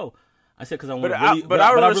my bro. I said, because I want to really, but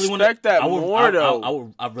I would respect that more,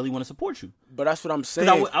 though. I really want to support you. But that's what I'm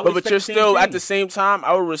saying. But you're still, at the same time,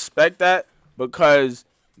 I would respect that because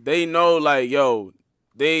they know, like, yo,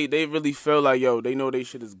 they really feel like, yo, they know they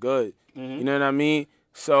shit is good. You know what I mean?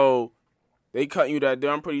 So they cutting you that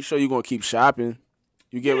deal. I'm pretty sure you're going to keep shopping.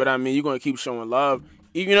 You get what I mean? You're going to keep showing love.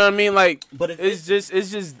 You know what I mean? Like, but it's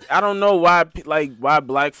just I don't know why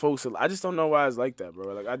black folks. I just don't know why it's like that,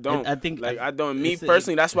 bro. Like I don't. Me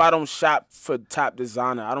personally, that's why I don't shop for top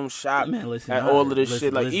designer. I don't shop at all of this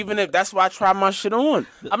shit. Like even if that's why I try my shit on,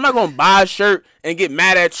 I'm not gonna buy a shirt and get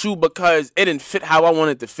mad at you because it didn't fit how I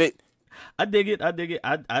want it to fit. I dig it.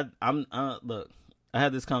 I'm look. I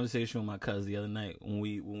had this conversation with my cousin the other night when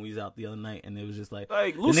we was out the other night, and it was just like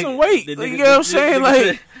lose some weight. You know what I'm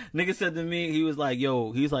saying? Nigga said to me, he was like,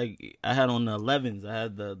 yo, he's like, I had on the 11s, I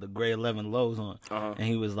had the gray 11 lows on, and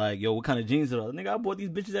he was like, yo, what kind of jeans are those? Nigga, I bought these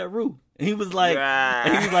bitches at Rue. And he was like,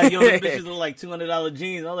 yo, these bitches are like $200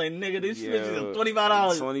 jeans. I was like, nigga, this shit is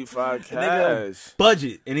 $25. $25 cash. Nigga,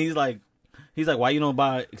 budget. And he's like, why you don't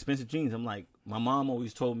buy expensive jeans? I'm like, my mom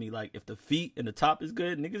always told me, like, if the feet and the top is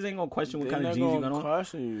good, niggas ain't gonna question what kind of jeans you got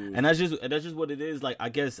on. And that's just what it is. Like, I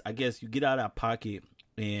guess you get out of that pocket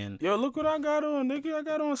and yo, look what I got on, nigga. I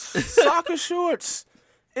got on soccer shorts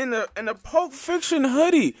and a Pulp Fiction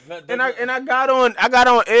hoodie, and I got on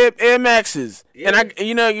Air Maxes, and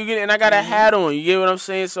I got a hat on. You get what I'm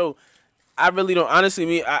saying? So I really don't.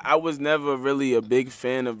 Honestly, I was never really a big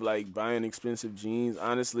fan of like buying expensive jeans.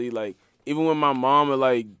 Honestly, like. Even when my mom would,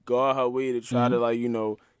 like, go out her way to try to, like, you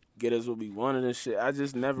know, get us what we wanted and shit, I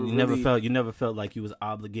just never You never felt like you was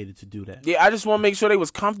obligated to do that. Yeah, I just want to make sure they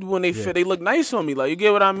was comfortable and they fit. They look nice on me. Like, you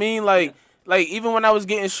get what I mean? Like, even when I was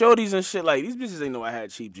getting shorties and shit, like, these bitches ain't know I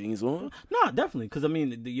had cheap jeans on. No, definitely. Because, I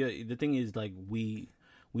mean, the thing is, like, we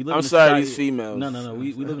live in a society. These females. No.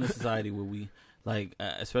 We live in a society where we, like,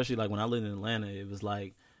 especially, like, when I lived in Atlanta, it was,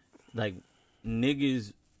 like,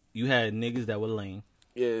 niggas, you had niggas that were lame.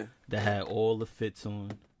 Yeah, that had all the fits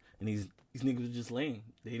on, and these niggas were just lame.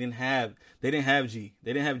 They didn't have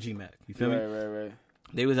G-Mac. You feel me? Right.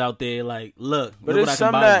 They was out there like, look, but it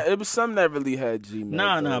was some that really had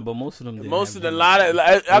G-Mac. Nah, but most of them didn't. A lot of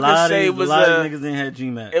niggas didn't have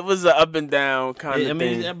G-Mac. It was an up and down kind of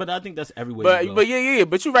thing. But I think that's everywhere. But yeah.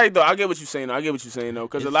 But you're right though. I get what you're saying. Though,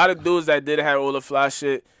 because a lot of dudes that did have all the fly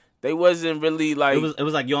shit. They wasn't really like... It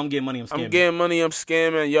was like, yo, I'm getting money, I'm scamming. I'm getting money, I'm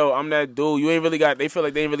scamming. Yo, I'm that dude. You ain't really got... They feel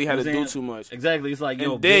like they ain't really had to do too much. Exactly. It's like,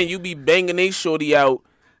 yo... And then you be banging they shorty out.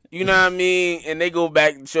 You know what I mean? And they go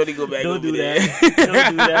back... Shorty go back Don't over do there.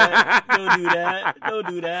 that. Don't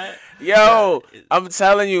do that. Yo, I'm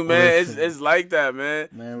telling you, man. It's like that, man.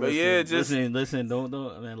 But yeah, just... Listen. Don't...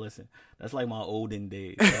 Man, listen. That's like my olden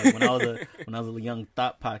days. Like when I was a young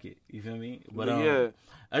thought pocket. You feel me? But yeah.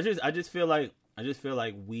 I just feel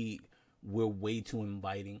like we're way too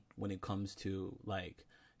inviting when it comes to like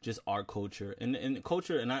just our culture and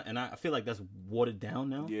culture, and I feel like that's watered down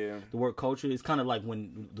now. Yeah, the word culture is kind of like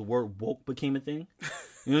when the word woke became a thing.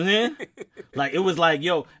 You know what I'm saying? Like it was like,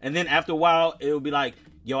 yo, and then after a while it would be like,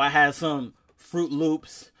 yo, I had some Fruit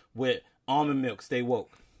Loops with almond milk. Stay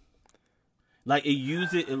woke. Like it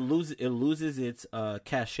loses its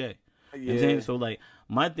cachet. You know what I'm saying? So like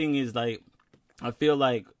my thing is like I feel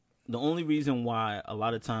like the only reason why a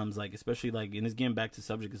lot of times, like, especially like, and it's getting back to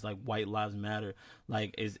subject, is like white lives matter.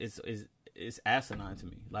 Like, it's asinine to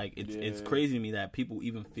me. Like, it's crazy to me that people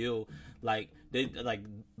even feel like they like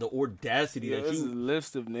the audacity that there's you. a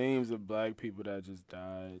list of names of black people that just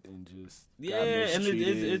died and just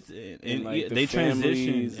and they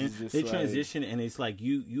transition, and it's like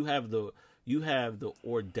you have the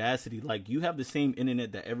audacity, like you have the same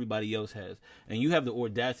internet that everybody else has, and you have the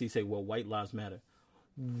audacity to say, well, white lives matter.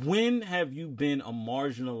 When have you been a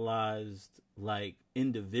marginalized like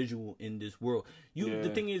individual in this world?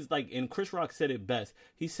 The thing is, like, and Chris Rock said it best.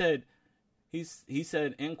 He said,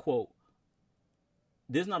 end quote,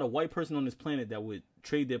 "There's not a white person on this planet that would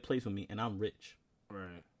trade their place with me, and I'm rich."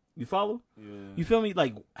 Right. You follow? Yeah. You feel me?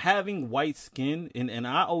 Like, having white skin, and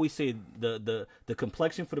I always say the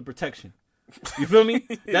complexion for the protection. You feel me?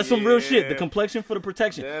 That's some real shit. The complexion for the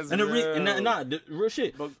protection. That's the real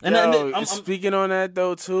shit. But, I'm speaking on that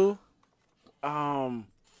though too,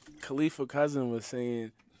 Khalifa Cousin was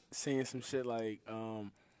saying some shit like,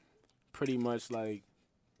 pretty much like,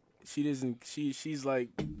 she's like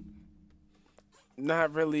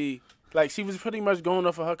not really, like, she was pretty much going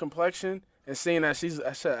off of her complexion and saying that she's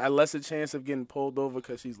a lesser chance of getting pulled over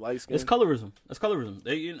because she's light skinned. It's colorism.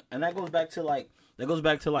 And that goes back to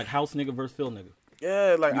like house nigga versus field nigga.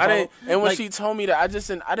 Yeah, like, I didn't. And when she told me that, I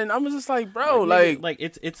was just like, bro, like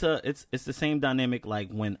it's the same dynamic.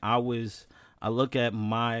 Like, when I look at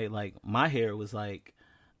my hair was like,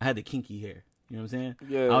 I had the kinky hair. You know what I'm saying?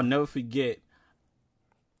 Yeah. I'll never forget.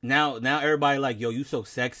 Now everybody like, yo, you so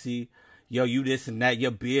sexy. Yo, you this and that.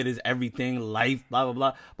 Your beard is everything. Life, blah blah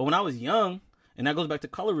blah. But when I was young, and that goes back to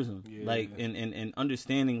colorism, like, and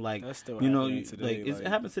understanding, like, that's still today. It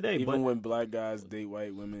happens today. Even but when black guys date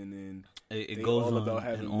white women, and it goes all on about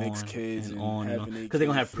having mixed kids and having because they're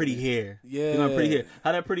gonna have pretty hair. Yeah, they're gonna have pretty hair.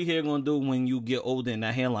 How that pretty hair gonna do when you get older and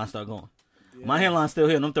that hairline start going? Yeah. My hairline's still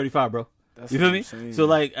here, and I'm 35, bro. That's you feel me? Saying. So,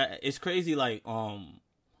 like, it's crazy. Like,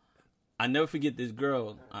 I never forget this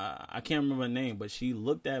girl. I can't remember her name, but she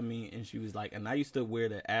looked at me and she was like, and I used to wear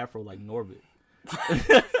the afro like Norbit.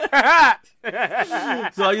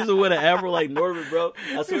 So I used to wear the afro like Norbit, bro.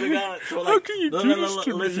 I swear to God. So, like, how can you do this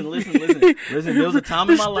to listen, me? Listen. There was a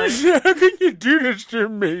time in my life. How can you do this to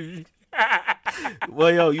me?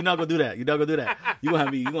 Well, yo, you're not gonna do that. You gonna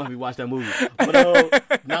have me watch that movie. But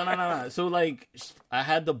no. So, like, I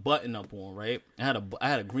had the button up on, right? I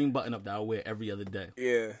had a green button up that I wear every other day.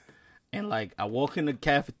 Yeah. And, like, I walk in the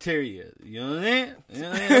cafeteria. You know what I mean?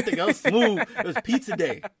 I think I was smooth. It was pizza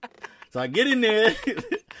day. So I get in there.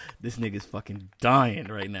 This nigga's fucking dying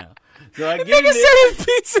right now. So I get in there. Nigga said it's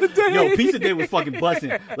pizza day. Yo, pizza day was fucking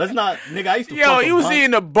busting. Let's not, nigga, I used to Yo, you was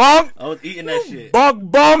eating the bug? I was eating that shit.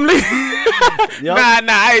 Bug bombly. Yep.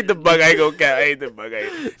 Nah, I ate the bug. I ain't gonna count. I ate the bug.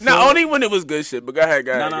 Nah, only when it was good shit. But go ahead.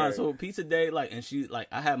 Nah. So pizza day, like, and she, like,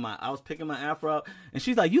 I was picking my afro out, and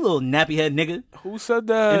she's like, "You little nappy head nigga." Who said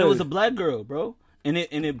that? And it was a black girl, bro. And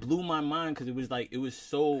it blew my mind because it was like, it was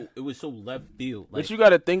so left field. Like, but you got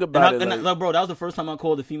to think about it. Like, bro, that was the first time I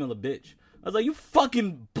called a female a bitch. I was like, "You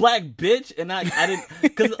fucking black bitch," and I didn't,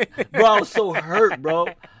 because, bro, I was so hurt, bro.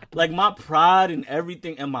 Like, my pride and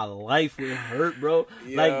everything in my life was hurt, bro.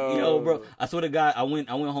 Like, bro, I swear to God, I went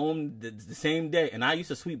home the same day, and I used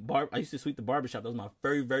to sweep the barbershop. That was my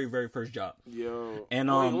very, very, very first job. Yo. And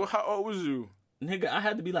how old was you? Nigga, I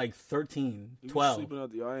had to be like 13, 12. Sleeping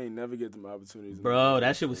out I ain't never get them opportunities. Bro,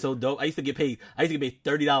 that shit was so dope. I used to get paid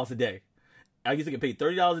 $30 a day. I used to get paid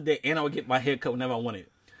 $30 a day, and I would get my hair cut whenever I wanted.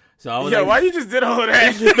 So I was why you just did all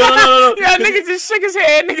that? No. Yeah, nigga just shook his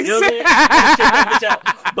head. Nigga said.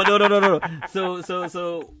 But no.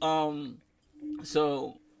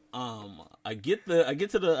 So I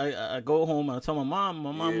go home and I tell my mom.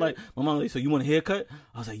 My mom like, so you want a haircut?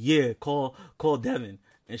 I was like, yeah, call Devin.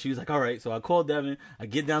 And she was like, all right. So I called Devin. I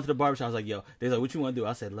get down to the barbershop. I was like, yo, they're like, what you want to do?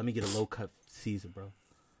 I said, let me get a low cut Caesar, bro.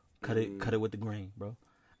 Cut it with the grain, bro.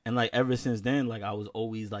 And, like, ever since then, like, I was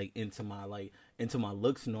always, like, into my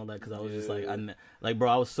looks and all that, because I was just like, bro,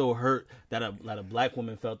 I was so hurt that a black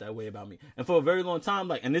woman felt that way about me. And for a very long time,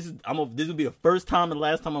 like, and this will be the first time and the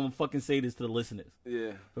last time I'm gonna fucking say this to the listeners.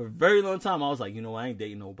 Yeah. For a very long time, I was like, you know, I ain't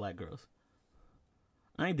dating no black girls.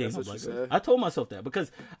 I ain't dating no black girls. I told myself that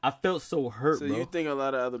because I felt so hurt, bro. So you think a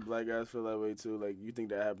lot of other black guys feel that way too? Like, you think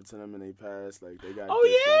that happened to them in their past? Like, they got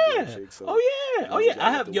chicks, so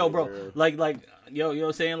I have, bro. Like, you know what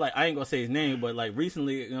I'm saying? Like, I ain't gonna say his name, but, like,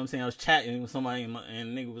 recently, you know what I'm saying, I was chatting with somebody and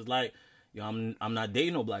the nigga was like, yo, I'm not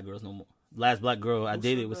dating no black girls no more. Last black girl I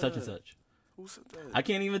dated was such and such. Who said that? I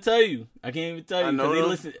can't even tell you. I know they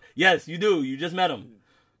listen. Yes, you do. You just met him.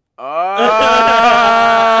 I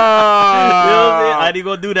ain't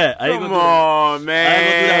gonna do that. Come on,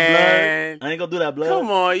 man. I ain't gonna do that, blood.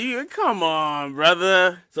 Come on,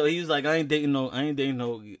 brother. So he was like, I ain't dating no. And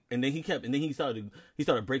then he started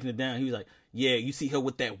breaking it down. He was like, yeah, you see her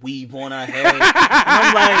with that weave on her head. And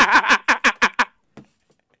I'm like,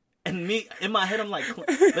 and me in my head, I'm like,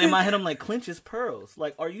 clench his pearls.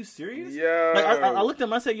 Like, are you serious? Yo. Like, I looked at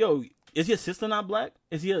him. I said, yo, is your sister not black?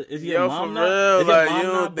 Is your mom not? Real, is your like, mom you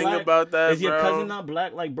don't not think black? about that, Is your bro. cousin not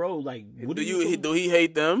black? Like, bro, like, what do he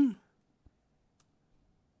hate them?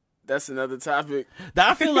 That's another topic.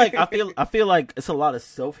 I feel like it's a lot of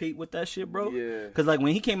self-hate with that shit, bro. Yeah. Cause like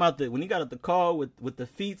when he got out the car with the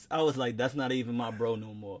feats, I was like, that's not even my bro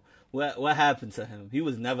no more. What happened to him? He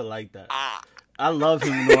was never like that. I love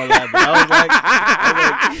him and all that, but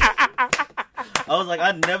I was like,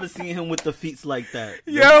 I'd never seen him with the feats like that.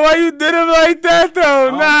 Yo, why you did him like that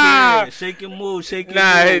though? Nah. Shake and move, shake and move.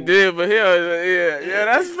 Nah, he did, but yeah,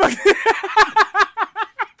 that's fucking.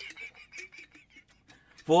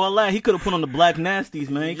 For all that, he could have put on the black nasties,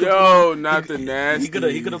 man. The nasties. He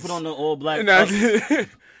could have put on the all black.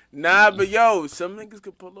 Nah, but yo, some niggas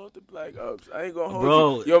could pull off the black ups. I ain't gonna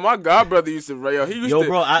hold you. Yo, my godbrother used to,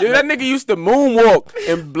 that nigga used to moonwalk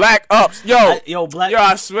in black ups.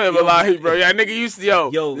 I swear, bro. Yeah, nigga used to,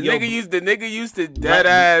 the nigga used to dead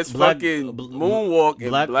ass fucking moonwalk in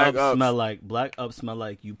black ups. Black ups smell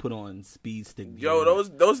like you put on speed stick. Yo, those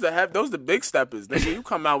the big steppers. Nigga, you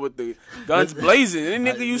come out with the guns blazing.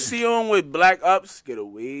 Any nigga you see on with black ups, get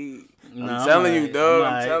away. I'm telling you, dog.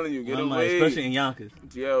 I'm telling you, get away. Especially in Yonkers.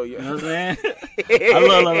 Yo. You know what I'm saying?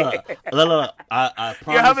 I promise.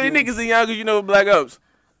 Yo, how many niggas in Yonkers you know with black ups?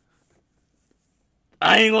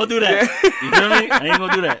 I ain't gonna do that. You feel me? I ain't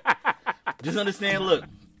gonna do that. Just understand, look.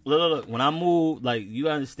 When I moved, like, you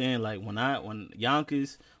understand, like, when I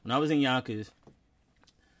was in Yonkers,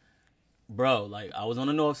 bro, like, I was on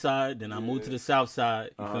the north side, then I moved to the south side,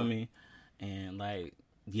 you feel me? And, like,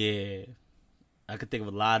 yeah, I could think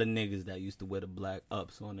of a lot of niggas that used to wear the black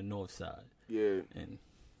ups on the north side. Yeah. And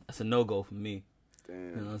that's a no-go for me. Damn.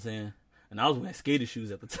 You know what I'm saying? And I was wearing skater shoes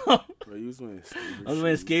at the time. Bro, you was wearing skater shoes. I was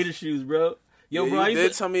wearing skater shoes, bro. Yo, bro, you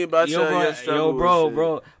did tell me about your struggle.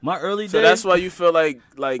 Bro, my early days. So that's why you feel like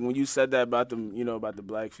when you said that about them, about the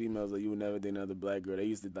black females, like you would never date another black girl. They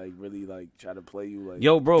used to like really like try to play you like.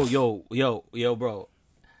 Yo, bro.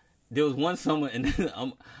 There was one summer, and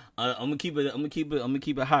I'm gonna keep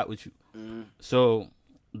it hot with you. Mm-hmm. So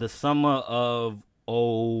the summer of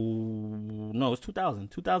it's 2000,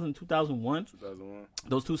 2001. 2001.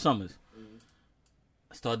 Those 2 summers.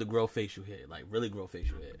 I started to grow facial hair, like really grow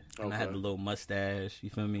facial hair. And I had the little mustache, you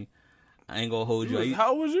feel me? I ain't gonna hold you.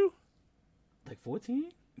 How old was you? Like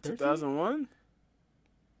 14? 2001?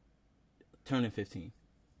 Turning 15.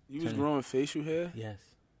 You was growing facial hair? Yes.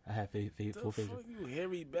 I had full facial. Fuck you,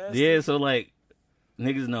 hairy bastard. Yeah, so like,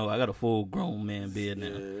 niggas know I got a full grown man beard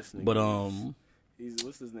now. But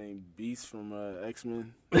what's his name? Beast from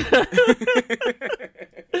X-Men.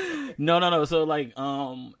 No. So like,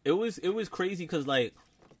 it was crazy because like,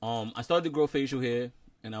 I started to grow facial hair,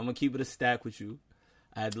 and I'm gonna keep it a stack with you.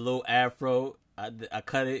 I had the little afro. I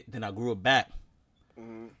cut it, then I grew it back.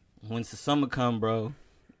 Mm-hmm. Once the summer come, bro,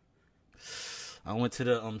 I went to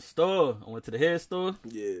the store. I went to the hair store.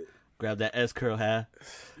 Yeah. Grabbed that S curl hair.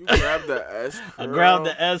 You grabbed the S curl? I grabbed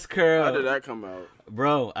the S curl. How did that come out?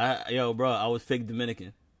 Bro, I was fake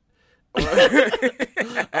Dominican.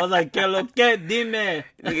 I was like, que lo que, dime.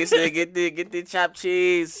 Nigga said, get the chopped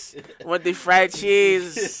cheese. Want the fried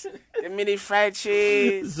cheese. Give me the fried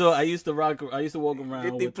cheese. So I used to walk around.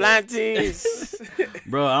 Get the plantains.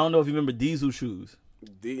 Bro, I don't know if you remember Diesel shoes.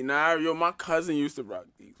 My cousin used to rock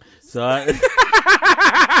Diesel.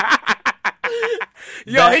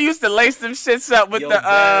 So he used to lace them shits up with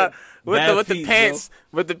the pants,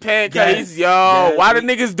 with the pant case. Why did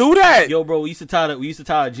niggas do that? Yo, bro, we used to tie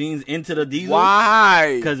our jeans into the Diesel.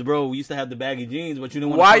 Why? Because, bro, we used to have the baggy jeans, but you didn't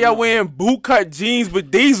want. Why y'all wearing boot cut jeans with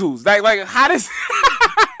Diesels? Like how does?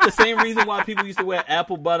 The same reason why people used to wear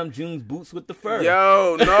apple bottom jeans boots with the fur.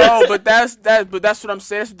 Yo, no, but that's what I'm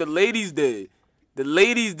saying. That's what the ladies did. The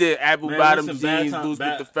ladies did apple bottom jeans boots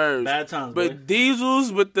with the furs. Bad times, but boy.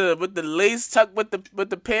 Diesels with the lace tuck with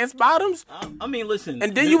the pants bottoms. I mean, listen.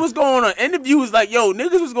 And then you was going on interviews like,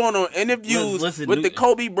 niggas was going on interviews with the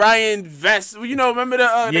Kobe Bryant vest. You know, remember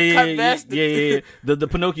the cut vest? Yeah. The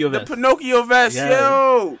Pinocchio vest. The Pinocchio vest,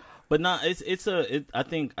 yo. But nah, I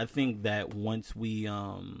think that once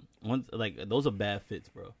like those are bad fits,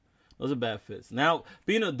 bro. Those are bad fits. Now,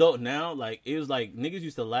 being an adult now, like, it was like, niggas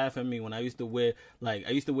used to laugh at me when I used to wear, like, I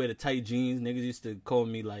used to wear the tight jeans. Niggas used to call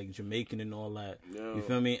me, like, Jamaican and all that. Yo. You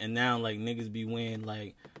feel me? And now, like, niggas be wearing,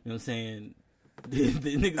 like, you know what I'm saying?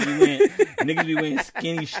 niggas be wearing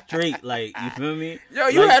skinny straight, like, you feel me? Yo,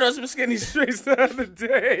 you like, had on some skinny straights the other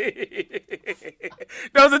day.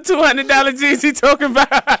 Those are $200 jeans you talking about.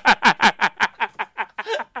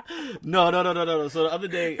 No. So the other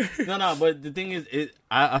day, but the thing is,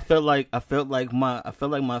 I felt like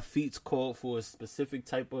my feet called for a specific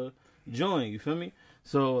type of joint. You feel me?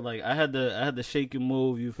 So like I had to shake and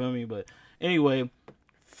move. You feel me? But anyway,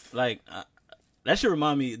 like that should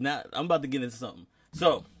remind me. Now I'm about to get into something.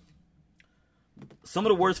 So some of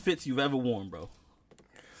the worst fits you've ever worn, bro.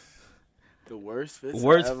 The worst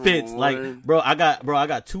fits. Like, bro, I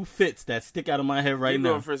got 2 fits that stick out of my head right now.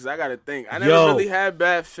 Going first, I gotta think. I never really had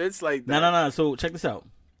bad fits like that. No. So check this out.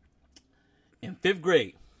 In 5th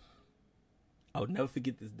grade, I would never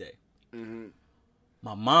forget this day. Mm-hmm.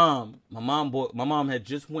 My mom had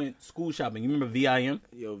just went school shopping. You remember VIM?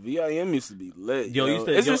 Yo, VIM used to be lit.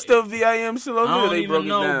 Is it still VIM still over there? I don't They even broke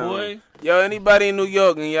know, it down. boy. Yo, anybody in New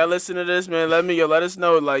York and y'all listen to this, man, let us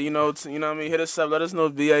know. Like, you know what I mean? Hit us up. Let us know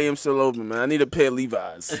if VIM still open, man. I need a pair of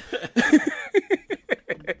Levi's.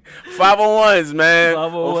 501s, man.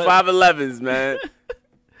 501. Or 511s, man.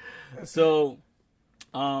 So,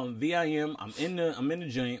 VIM, I'm in the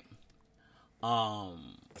joint.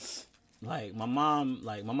 Like my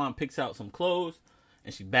mom picks out some clothes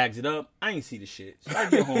and she bags it up. I ain't see the shit. So I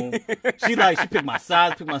get home. She picked my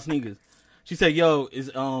size, picked my sneakers. She said, "Yo,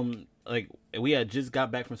 is like we had just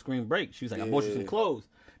got back from spring break." She was like, "I bought you some clothes."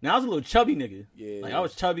 Now I was a little chubby nigga. Yeah. Like I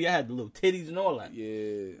was chubby. I had the little titties and all that.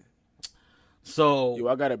 Yeah. So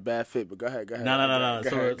I got a bad fit, but go ahead. No.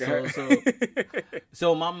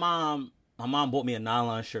 So my mom bought me a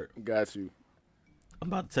nylon shirt. Got you. I'm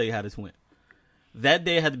about to tell you how this went. That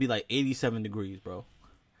day it had to be like 87 degrees, bro.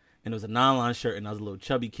 And it was a nylon shirt, and I was a little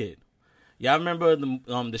chubby kid. Y'all remember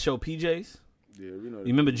the show PJs? Yeah, we know. You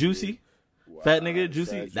remember Juicy? Wow, fat nigga,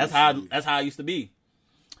 Juicy? That's how I used to be.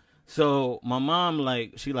 So my mom, yeah,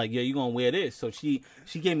 you gonna wear this. So she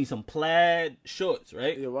gave me some plaid shorts,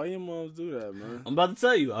 right? Yeah, why your moms do that, man? I'm about to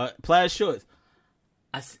tell you, plaid shorts.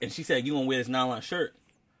 And she said, you gonna wear this nylon shirt.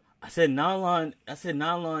 I said nylon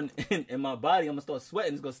in my body, I'm gonna start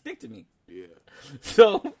sweating, it's gonna stick to me. Yeah.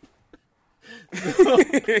 So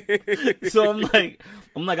I'm like,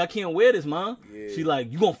 I can't wear this, Mom. Yeah. She like,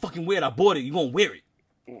 you gonna fucking wear it. I bought it. You gonna wear it.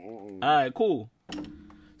 All right, cool.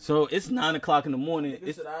 So it's 9:00 in the morning.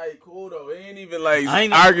 Nigga said, all right, cool though. It ain't even like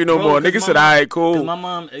argue no more. Nigga said, all right, cool. My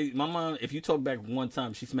mom, if you talk back one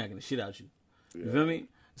time, she's smacking the shit out you. Yeah. You feel me?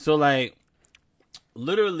 So like,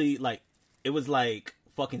 literally, like, it was like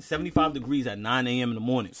fucking 75 degrees at 9 a.m. in the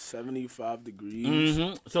morning. 75 degrees.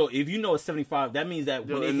 Mm-hmm. So if you know it's 75, that means that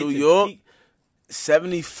when it in hits New York, peak,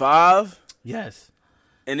 75. Yes.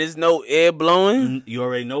 And there's no air blowing. You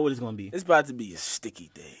already know what it's gonna be. It's about to be a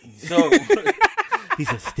sticky day. So he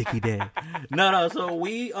said sticky day. No. So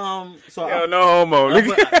we no homo.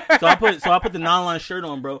 I put the nylon shirt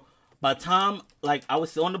on, bro. By the time like I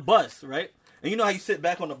was on the bus, right? And you know how you sit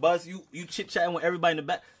back on the bus, you chit chatting with everybody in the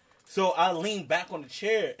back. So I lean back on the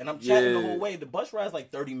chair and I'm chatting the whole way. The bus ride's like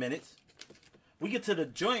 30 minutes. We get to the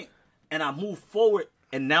joint and I move forward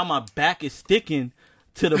and now my back is sticking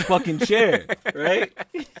to the fucking chair, right?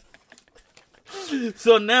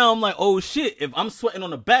 So now I'm like, oh shit, if I'm sweating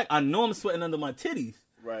on the back, I know I'm sweating under my titties.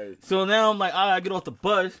 Right. So now I'm like, all right, I get off the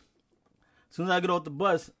bus. As soon as I get off the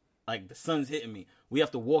bus, like the sun's hitting me. We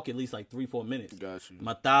have to walk at least like 3-4 minutes. Got you.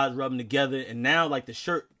 My thighs rubbing together and now like the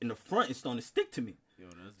shirt in the front is starting to stick to me. Yo,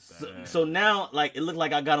 that's bad. So now like it looked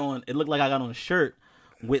like I got on a shirt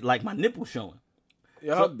with like my nipple showing.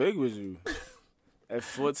 Yo, how big was you? At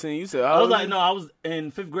 14, you said I was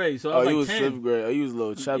in 5th grade, so I was like 10. You was 5th grade. You was a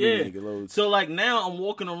little chubby nigga. So like now I'm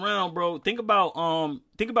walking around, bro. Think about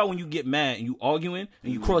when you get mad and you arguing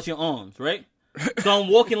and you cross your arms, right? So I'm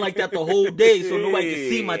walking like that the whole day, so nobody can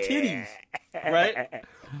see my titties, right?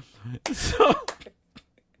 So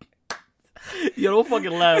yo, don't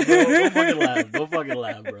fucking laugh, bro. Don't fucking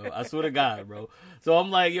laugh, bro. I swear to God, bro. So I'm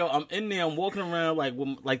like, yo, I'm in there, I'm walking around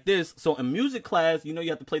like this. So in music class, you know,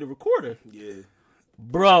 you have to play the recorder. Yeah.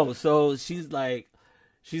 Bro, so she's like,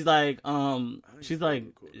 Mr.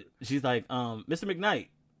 McKnight,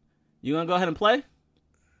 you gonna go ahead and play?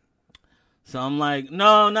 So I'm like,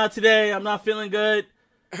 no, not today. I'm not feeling good.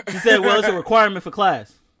 She said, well, it's a requirement for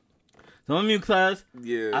class. So I'm in class.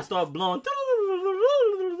 Yeah. I start blowing,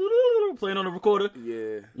 playing on the recorder.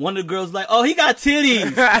 Yeah. One of the girls like, oh, he got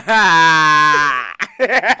titties.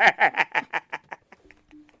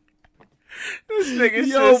 nigga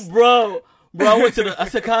Yo, just... bro, I went to the. I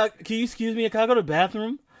said, can you excuse me? Can I go to the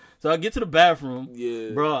bathroom? So I get to the bathroom.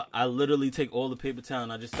 Yeah. Bro, I literally take all the paper towel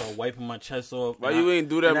and I just start wiping my chest off. Why you ain't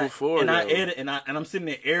do that before? And I aired it, and I'm sitting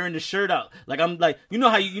there airing the shirt out. Like I'm like, you know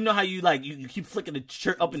how you like you keep flicking the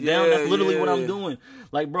shirt up and down. That's literally what I'm doing.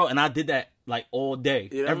 Like, bro, and I did that like all day.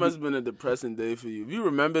 Yeah, that must have been a depressing day for you. If you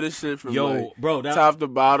remember this shit from bro, top to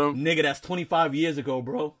bottom, nigga, that's 25 years ago,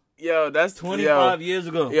 bro. Yo, that's 25 years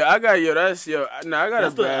ago. Yeah, I got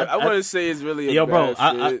a bad. I wouldn't say it's really a bad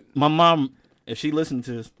fit. My mom, if she listened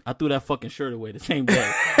to this, I threw that fucking shirt away the same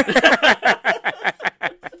day.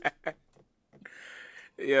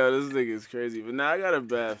 Yo, this nigga is crazy. But I got a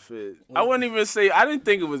bad fit. I wouldn't even say, I didn't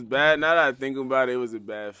think it was bad. Now that I think about it, it was a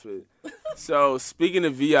bad fit. So, speaking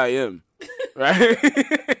of VIM, right?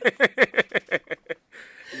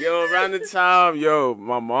 Yo, around the time,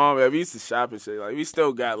 my mom, we used to shop and shit. Like, we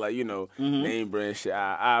still got, like, name brand shit.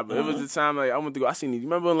 But it was the time, like, I went to go. I seen these.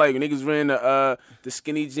 Remember, like, niggas wearing the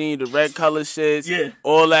skinny jean, the red color shits,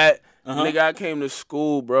 all that. Nigga, I came to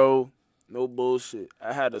school, bro. No bullshit.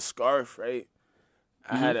 I had a scarf, right?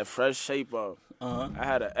 I had a fresh shape up. I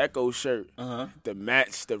had an Echo shirt to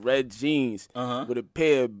match the red jeans with a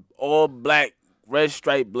pair of all black red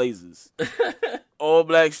striped blazers. All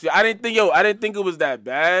black shit. I didn't think it was that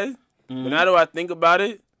bad. But now that I think about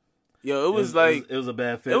it, it was a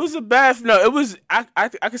bad fit. It was a bad. No, it was. I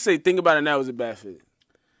could say think about it now. It was a bad fit.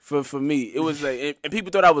 For me, it was like, and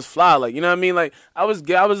people thought I was fly. Like, you know what I mean? Like, I was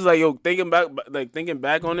like, yo, thinking back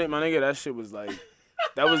on it, my nigga, that shit was like,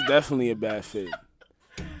 that was definitely a bad fit.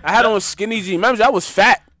 I had on skinny jeans. Remember, I was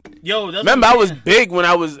fat. Yo, remember, I was big when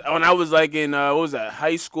I was like in what was that,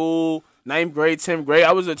 high school. 9th grade, 10th grade,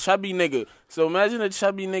 I was a chubby nigga. So imagine a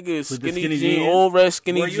chubby nigga, skinny jeans, all red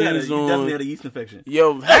skinny jeans you on. You definitely had a yeast infection.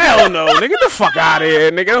 Yo, hell no, nigga, get the fuck out of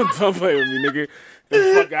here, nigga. Don't play with me, nigga. Get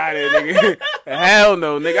the fuck out of here, nigga. Hell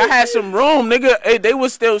no, nigga. I had some room, nigga. Hey, they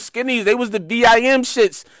was still skinnies. They was the VIM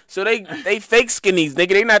shits. So they fake skinnies, nigga.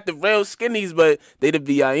 They not the real skinnies, but they the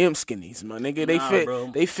VIM skinnies, my nigga.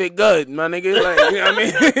 They fit good, my nigga. Like, you know what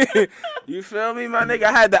I mean? You feel me, my nigga?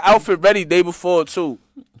 I had the outfit ready day before too.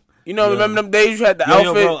 You know, remember them days you had the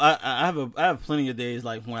outfit? Bro, I have plenty of days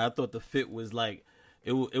like when I thought the fit was like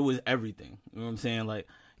it was everything. You know what I'm saying? Like,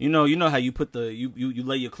 you know how you put you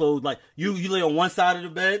lay your clothes, like you lay on one side of the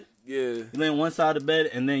bed. Yeah. You lay on one side of the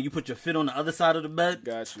bed and then you put your fit on the other side of the bed.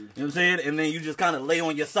 Got you. You know what I'm saying? And then you just kind of lay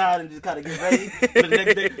on your side and just kind of get ready for the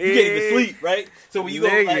next day. You can't even sleep, right? So when you go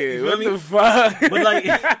like, you feel me? What the fuck? But like,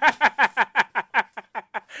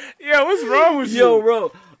 yo, what's wrong with you? Yo,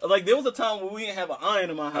 bro. Like, there was a time where we didn't have an iron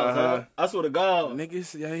in my house. I swear to God.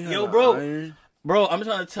 Niggas, yo, bro. Iron. Bro, I'm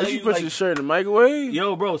trying to tell you. You put your shirt in the microwave?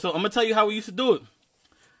 Yo, bro. So, I'm going to tell you how we used to do it.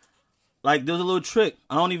 Like, there was a little trick.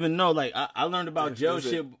 I don't even know. Like, I learned about jail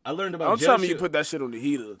shit. I learned about jail shit. Don't tell me you put that shit on the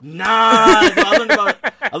heater. Nah.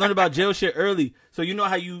 I learned about jail shit early. So, you know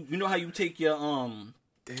how you take your,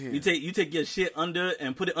 Damn. You take your shit under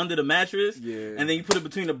and put it under the mattress? Yeah. And then you put it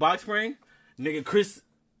between the box spring? Nigga,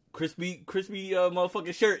 crispy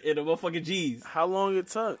motherfucking shirt and a motherfucking G's. How long it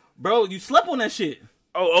took? Bro, you slept on that shit.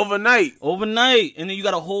 Oh, overnight. And then you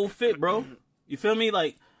got a whole fit, bro. You feel me?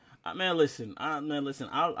 Like, man, listen. I learned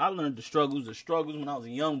the struggles when I was a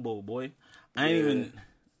young boy. I ain't even.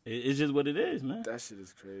 It's just what it is, man. That shit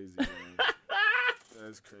is crazy, man.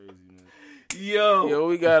 That's crazy, man. Yo,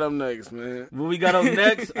 we got up next, man. What we got up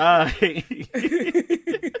next? Yo, I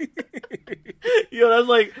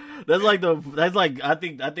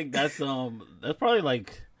think that's probably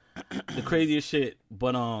like the craziest shit.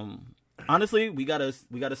 But honestly, we got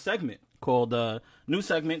a segment called new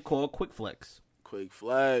segment called Quick Flex. Quick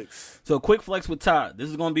Flex. So Quick Flex with Todd. This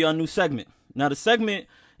is gonna be our new segment. Now the segment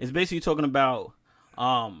is basically talking about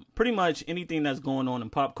pretty much anything that's going on in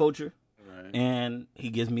pop culture, right. And he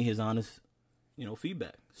gives me his honest,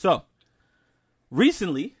 feedback. So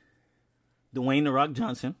recently, Dwayne "The Rock"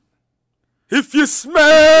 Johnson. If you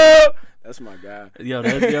smell, that's my guy. Yo.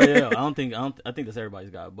 I think that's everybody's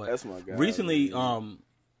guy. But that's my guy. Recently,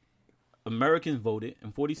 Americans voted,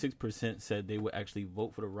 and 46% said they would actually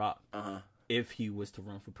vote for The Rock if he was to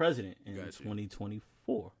run for president in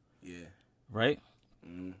 2024. Yeah. Right.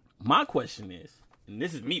 Mm-hmm. My question is, and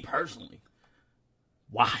this is me personally,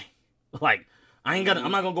 why? Like, I'm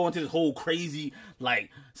not gonna go into this whole crazy like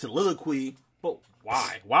soliloquy, but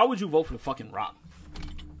why? Why would you vote for the fucking Rock?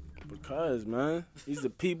 Because, man, he's the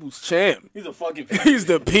people's champ. He's a fucking. He's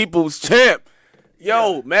the people's champ.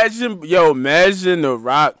 Imagine The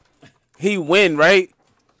Rock. He win, right?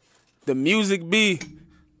 The music be,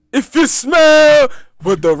 if you smell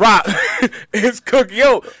with The Rock, it's cooking.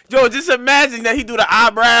 Yo, just imagine that he do the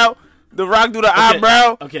eyebrow. The Rock do the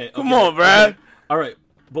eyebrow. Okay. Come on, bro. All right.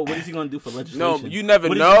 But what is he gonna do for legislation? No, but you never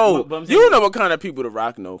What is know. but I'm You saying- don't know what kind of people The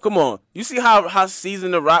Rock know. Come on. You see how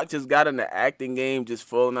seasoned The Rock just got in the acting game, just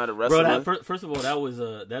falling out of wrestling? Bro, first of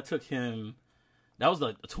all, that took him. That was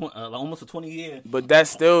like almost a 20-year. But that's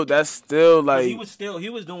still like He was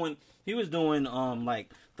doing like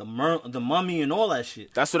the Mummy and all that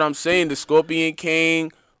shit. that's what I'm saying. The Scorpion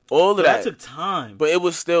King, all of But that. that took time. But it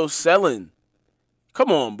was still selling.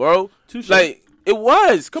 Come on, bro. Touche. Like it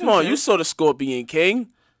was. Come Touche. on, you saw the Scorpion King,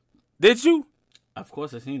 did you? Of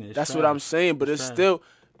course, I seen it. It's That's trash. what I'm saying. But it's trash. still.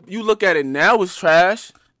 You look at it now, it's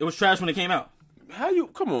trash. It was trash when it came out. How you?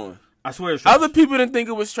 Come on. I swear it's trash. Other people didn't think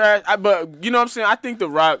it was trash, but you know what I'm saying. I think The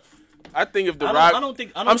Rock. I think if The Rock. I don't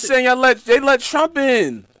think. I'm saying they let Trump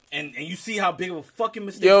in. And you see how big of a fucking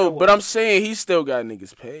mistake. that was. But I'm saying he still got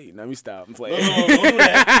niggas paid. Let me stop. I'm playing. No, don't do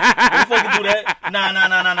that. Don't fucking do that.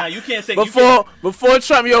 Nah. You can't say Before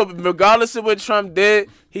Trump, regardless of what Trump did,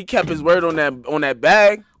 he kept his word on that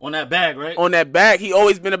bag. On that bag, right? On that bag, he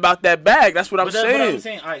always been about that bag. That's what I'm saying. But I'm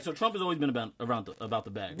saying, all right. So Trump has always been about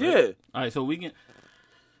the bag. Right? Yeah. All right. So we can.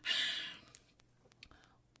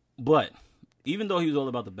 But even though he was all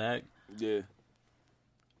about the bag, Yeah.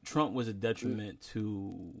 Trump was a detriment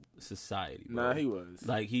to society. Bro. Nah, he was.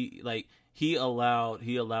 He allowed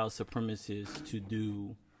supremacists to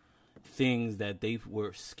do things that they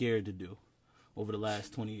were scared to do over the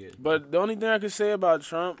last 20 years. But the only thing I could say about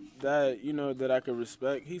Trump that I could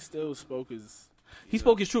respect, he still spoke his. He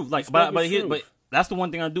spoke his truth. Like, but that's the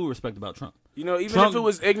one thing I do respect about Trump. Even Trump, if it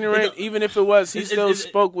was ignorant, even if it was, he still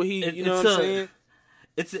spoke what he. You know what I'm saying?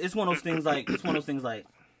 It's one of those things like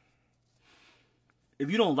if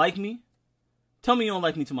you don't like me, tell me you don't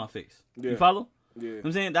like me to my face. Yeah. You follow? Yeah. You know what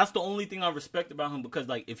I'm saying? That's the only thing I respect about him because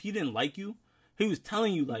like if he didn't like you, he was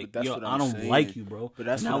telling you like, yo, I don't like you, bro. But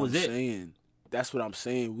that's and what that was I'm it. saying. That's what I'm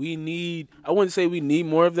saying. I wouldn't say we need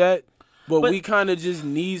more of that, but we kind of just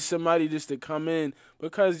need somebody just to come in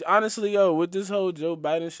because honestly, with this whole Joe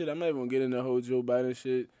Biden shit, I'm not even gonna get into the whole Joe Biden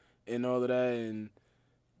shit and all of that and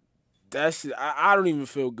that shit. I don't even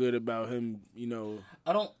feel good about him.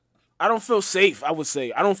 I don't feel safe. I would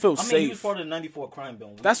say I don't feel safe. He was part of the '94 crime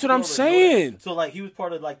bill. That's what I'm saying. So like he was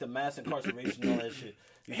part of like the mass incarceration and all that shit.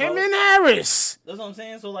 Him and Harris. That's what I'm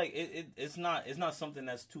saying. So like it's not something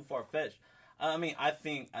that's too far fetched. I mean I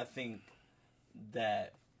think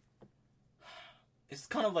that it's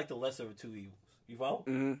kind of like the lesser of two evils. You follow?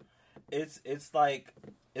 Mm-hmm. It's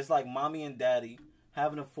like mommy and daddy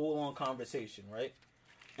having a full on conversation, right?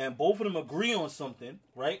 And both of them agree on something,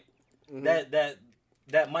 right? Mm-hmm.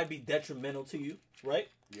 That might be detrimental to you, right?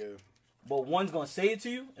 Yeah. But one's gonna say it to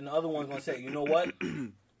you, and the other one's gonna say, you know what?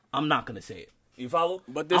 I'm not gonna say it. You follow?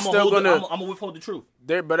 But they're still gonna. I'm gonna withhold the truth.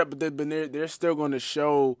 They're still gonna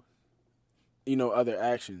show, other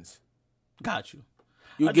actions. Got you.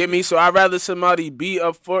 You get me? So I'd rather somebody be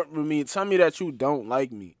upfront with me and tell me that you don't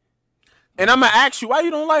like me, and I'm gonna ask you why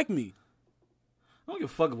you don't like me. I don't give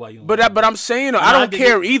a fuck why you don't. But I'm saying I don't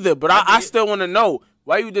care either. But I still want to know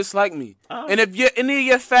why you dislike me. And if any of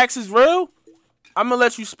your facts is real, I'm gonna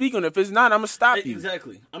let you speak on it. If it's not, I'm gonna stop you.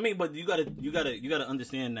 Exactly. I mean, but you gotta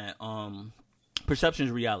understand that perception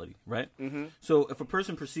is reality, right? Mm-hmm. So if a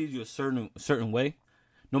person perceives you a certain way,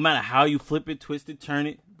 no matter how you flip it, twist it, turn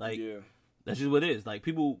it, that's just what it is. Like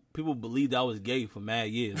people believed I was gay for mad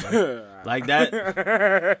years, like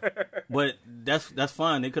that. But that's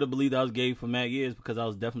fine. They could have believed I was gay for mad years because I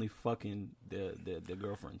was definitely fucking their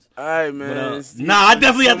girlfriends. All right, man. I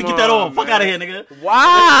definitely have to get that on. Fuck out of here, nigga.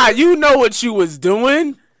 Why? You know what you was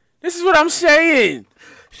doing. This is what I'm saying.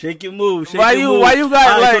 Shake your move. Why you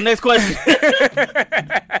got right, so next question.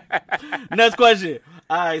 Next question.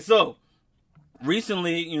 All right, so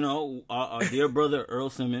recently, our dear brother Earl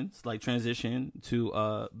Simmons transitioned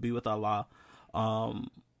to be with Allah.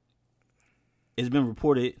 It's been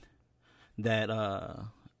reported that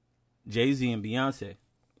Jay-Z and Beyonce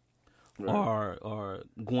are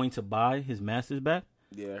going to buy his masters back.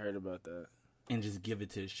 Yeah, I heard about that. And just give it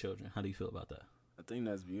to his children. How do you feel about that? I think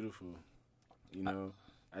that's beautiful.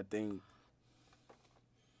 I think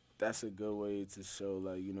that's a good way to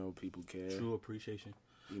show, people care. True appreciation.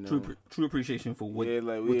 True appreciation for what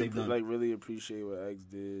they've done. Really appreciate what X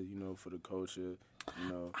did, for the culture,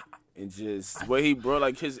 and just what he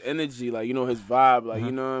brought, his energy, his vibe,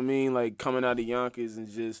 you know what I mean, coming out of Yonkers and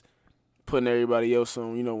just putting everybody else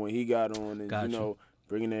on, when he got on, and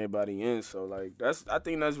bringing everybody in. So I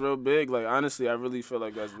think that's real big. Honestly, I really feel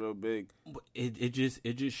like that's real big. It just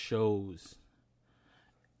shows.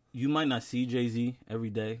 You might not see Jay-Z every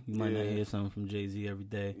day. You might not hear something from Jay-Z every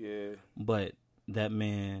day. Yeah. But that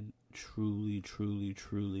man truly, truly,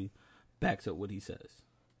 truly backs up what he says.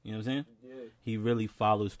 You know what I'm saying? Yeah. He really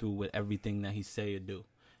follows through with everything that he say or do.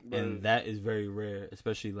 Right. And that is very rare,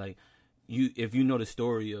 especially like if you know the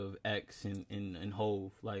story of X and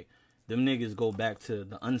Hove, like them niggas go back to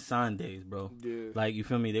the unsigned days, bro. Yeah. Like, you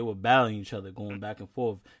feel me? They were battling each other, going back and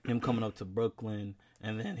forth. Him coming up to Brooklyn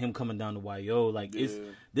and then him coming down to YO. Like, this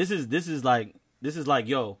is like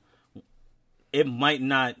yo, he might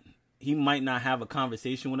not have a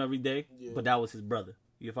conversation with every day, but that was his brother.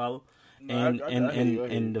 You follow? No,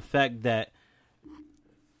 and the fact that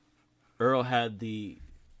Earl had the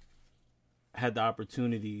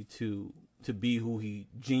opportunity to be who he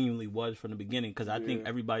genuinely was from the beginning, because I think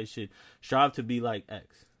everybody should strive to be like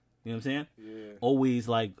X. You know what I'm saying? Yeah.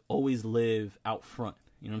 Always live out front.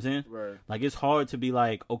 You know what I'm saying? Right. Like, it's hard to be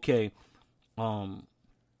like, okay, I'm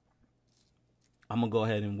gonna go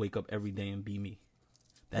ahead and wake up every day and be me.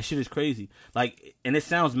 That shit is crazy. Like, and it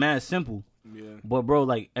sounds mad simple. Yeah. But bro,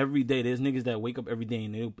 like, every day there's niggas that wake up every day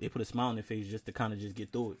and they put a smile on their face just to kind of just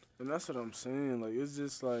get through it. And that's what I'm saying. Like, it's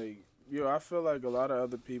just like, yo, I feel like a lot of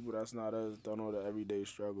other people that's not us don't know the everyday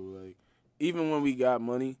struggle. Like, even when we got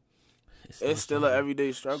money, it's still an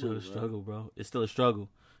everyday struggle. It's still a struggle, bro. It's still a struggle.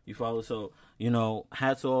 You follow? So, you know,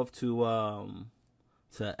 hats off to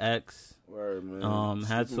X. Word, man.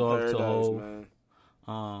 Hats Sleep in off to Paradise, Hov.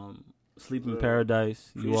 man. Sleep in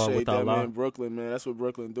Paradise. You are Appreciate with Allah. man. Brooklyn, man. That's what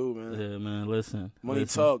Brooklyn do, man. Yeah, man. Listen. Money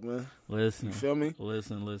talk, man. Listen. You feel me?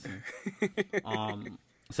 Listen.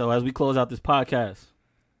 So as we close out this podcast,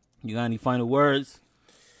 you got any final words?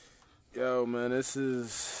 Yo, man, this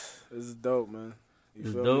is dope, man.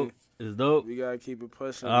 You feel dope. me? It's dope. We gotta keep it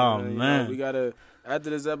pushing. Oh, man. You man. know, we gotta, after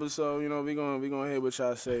this episode, you know, we gonna hear what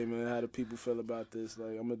y'all say, man. How the people feel about this?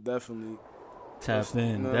 Like, I'm gonna definitely tap in.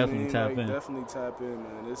 You know Definitely what I mean? tap Like, in. Definitely tap in,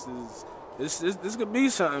 man. This could be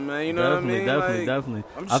something, man. You know what I mean? Definitely.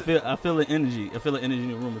 I feel the energy. I feel the energy in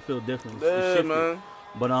the room. It feels different. It's shifted. Man.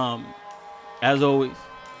 But as always,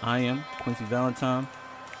 I am Quincy Valentine.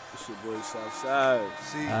 It's your boy SOuFSiDe.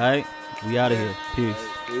 See, All right, we out of here. Peace.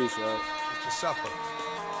 Peace, y'all. it's to suffer.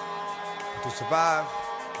 To survive,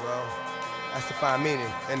 well, that's to find meaning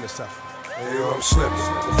in the suffering. Hey yo, I'm slipping,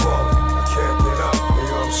 I'm falling, I can't get up. Hey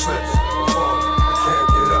yo, I'm slipping, I'm falling, I can't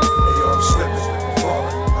get up. Hey yo, I'm slipping, I'm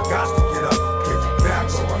falling, I got to get up. Get back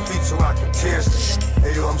on my feet so I can tear this.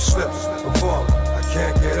 Hey yo, I'm slipping, I'm falling, I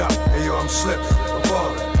can't get up. Hey yo, I'm slipping, I'm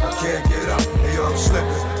falling, I can't get up. Hey yo, I'm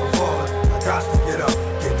slipping, I'm falling, I got to get up.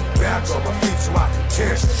 Get back on my feet so I can tear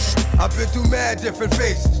this. I've been through mad different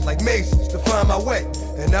phases, like mazes, to find my way.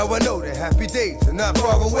 And now I know that happy days are not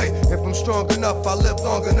far away. If I'm strong enough, I'll live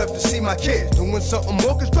long enough to see my kids doing something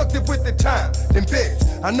more constructive with the time than biz.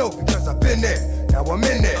 I know because I've been there. Now I'm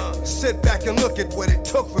in there. Sit back and look at what it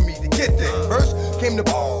took for me to get there. First came the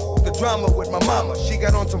drama with my mama. She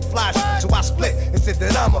got on some fly shit, so I split and said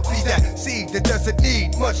that I'ma be that seed that doesn't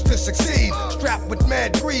need much to succeed. Strapped with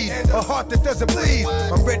mad greed, a heart that doesn't bleed.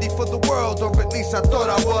 I'm ready for the world, or at least I thought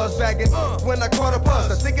I was. Bagging when I caught a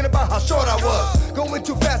buzz, I'm thinking about how short I was. Going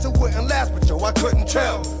too fast, it wouldn't last, but yo, I couldn't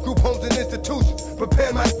tell. Group homes and institutions,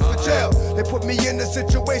 prepare my for jail. They put me in a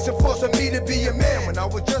situation, forcing me to be a man when I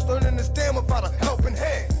was just learning to stand without a helping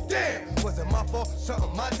hand. Damn, was it my fault?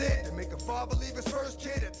 Something I did to make a father leave his first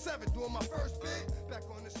kid at 7 doing my first bid. Back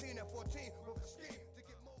on the scene at 14.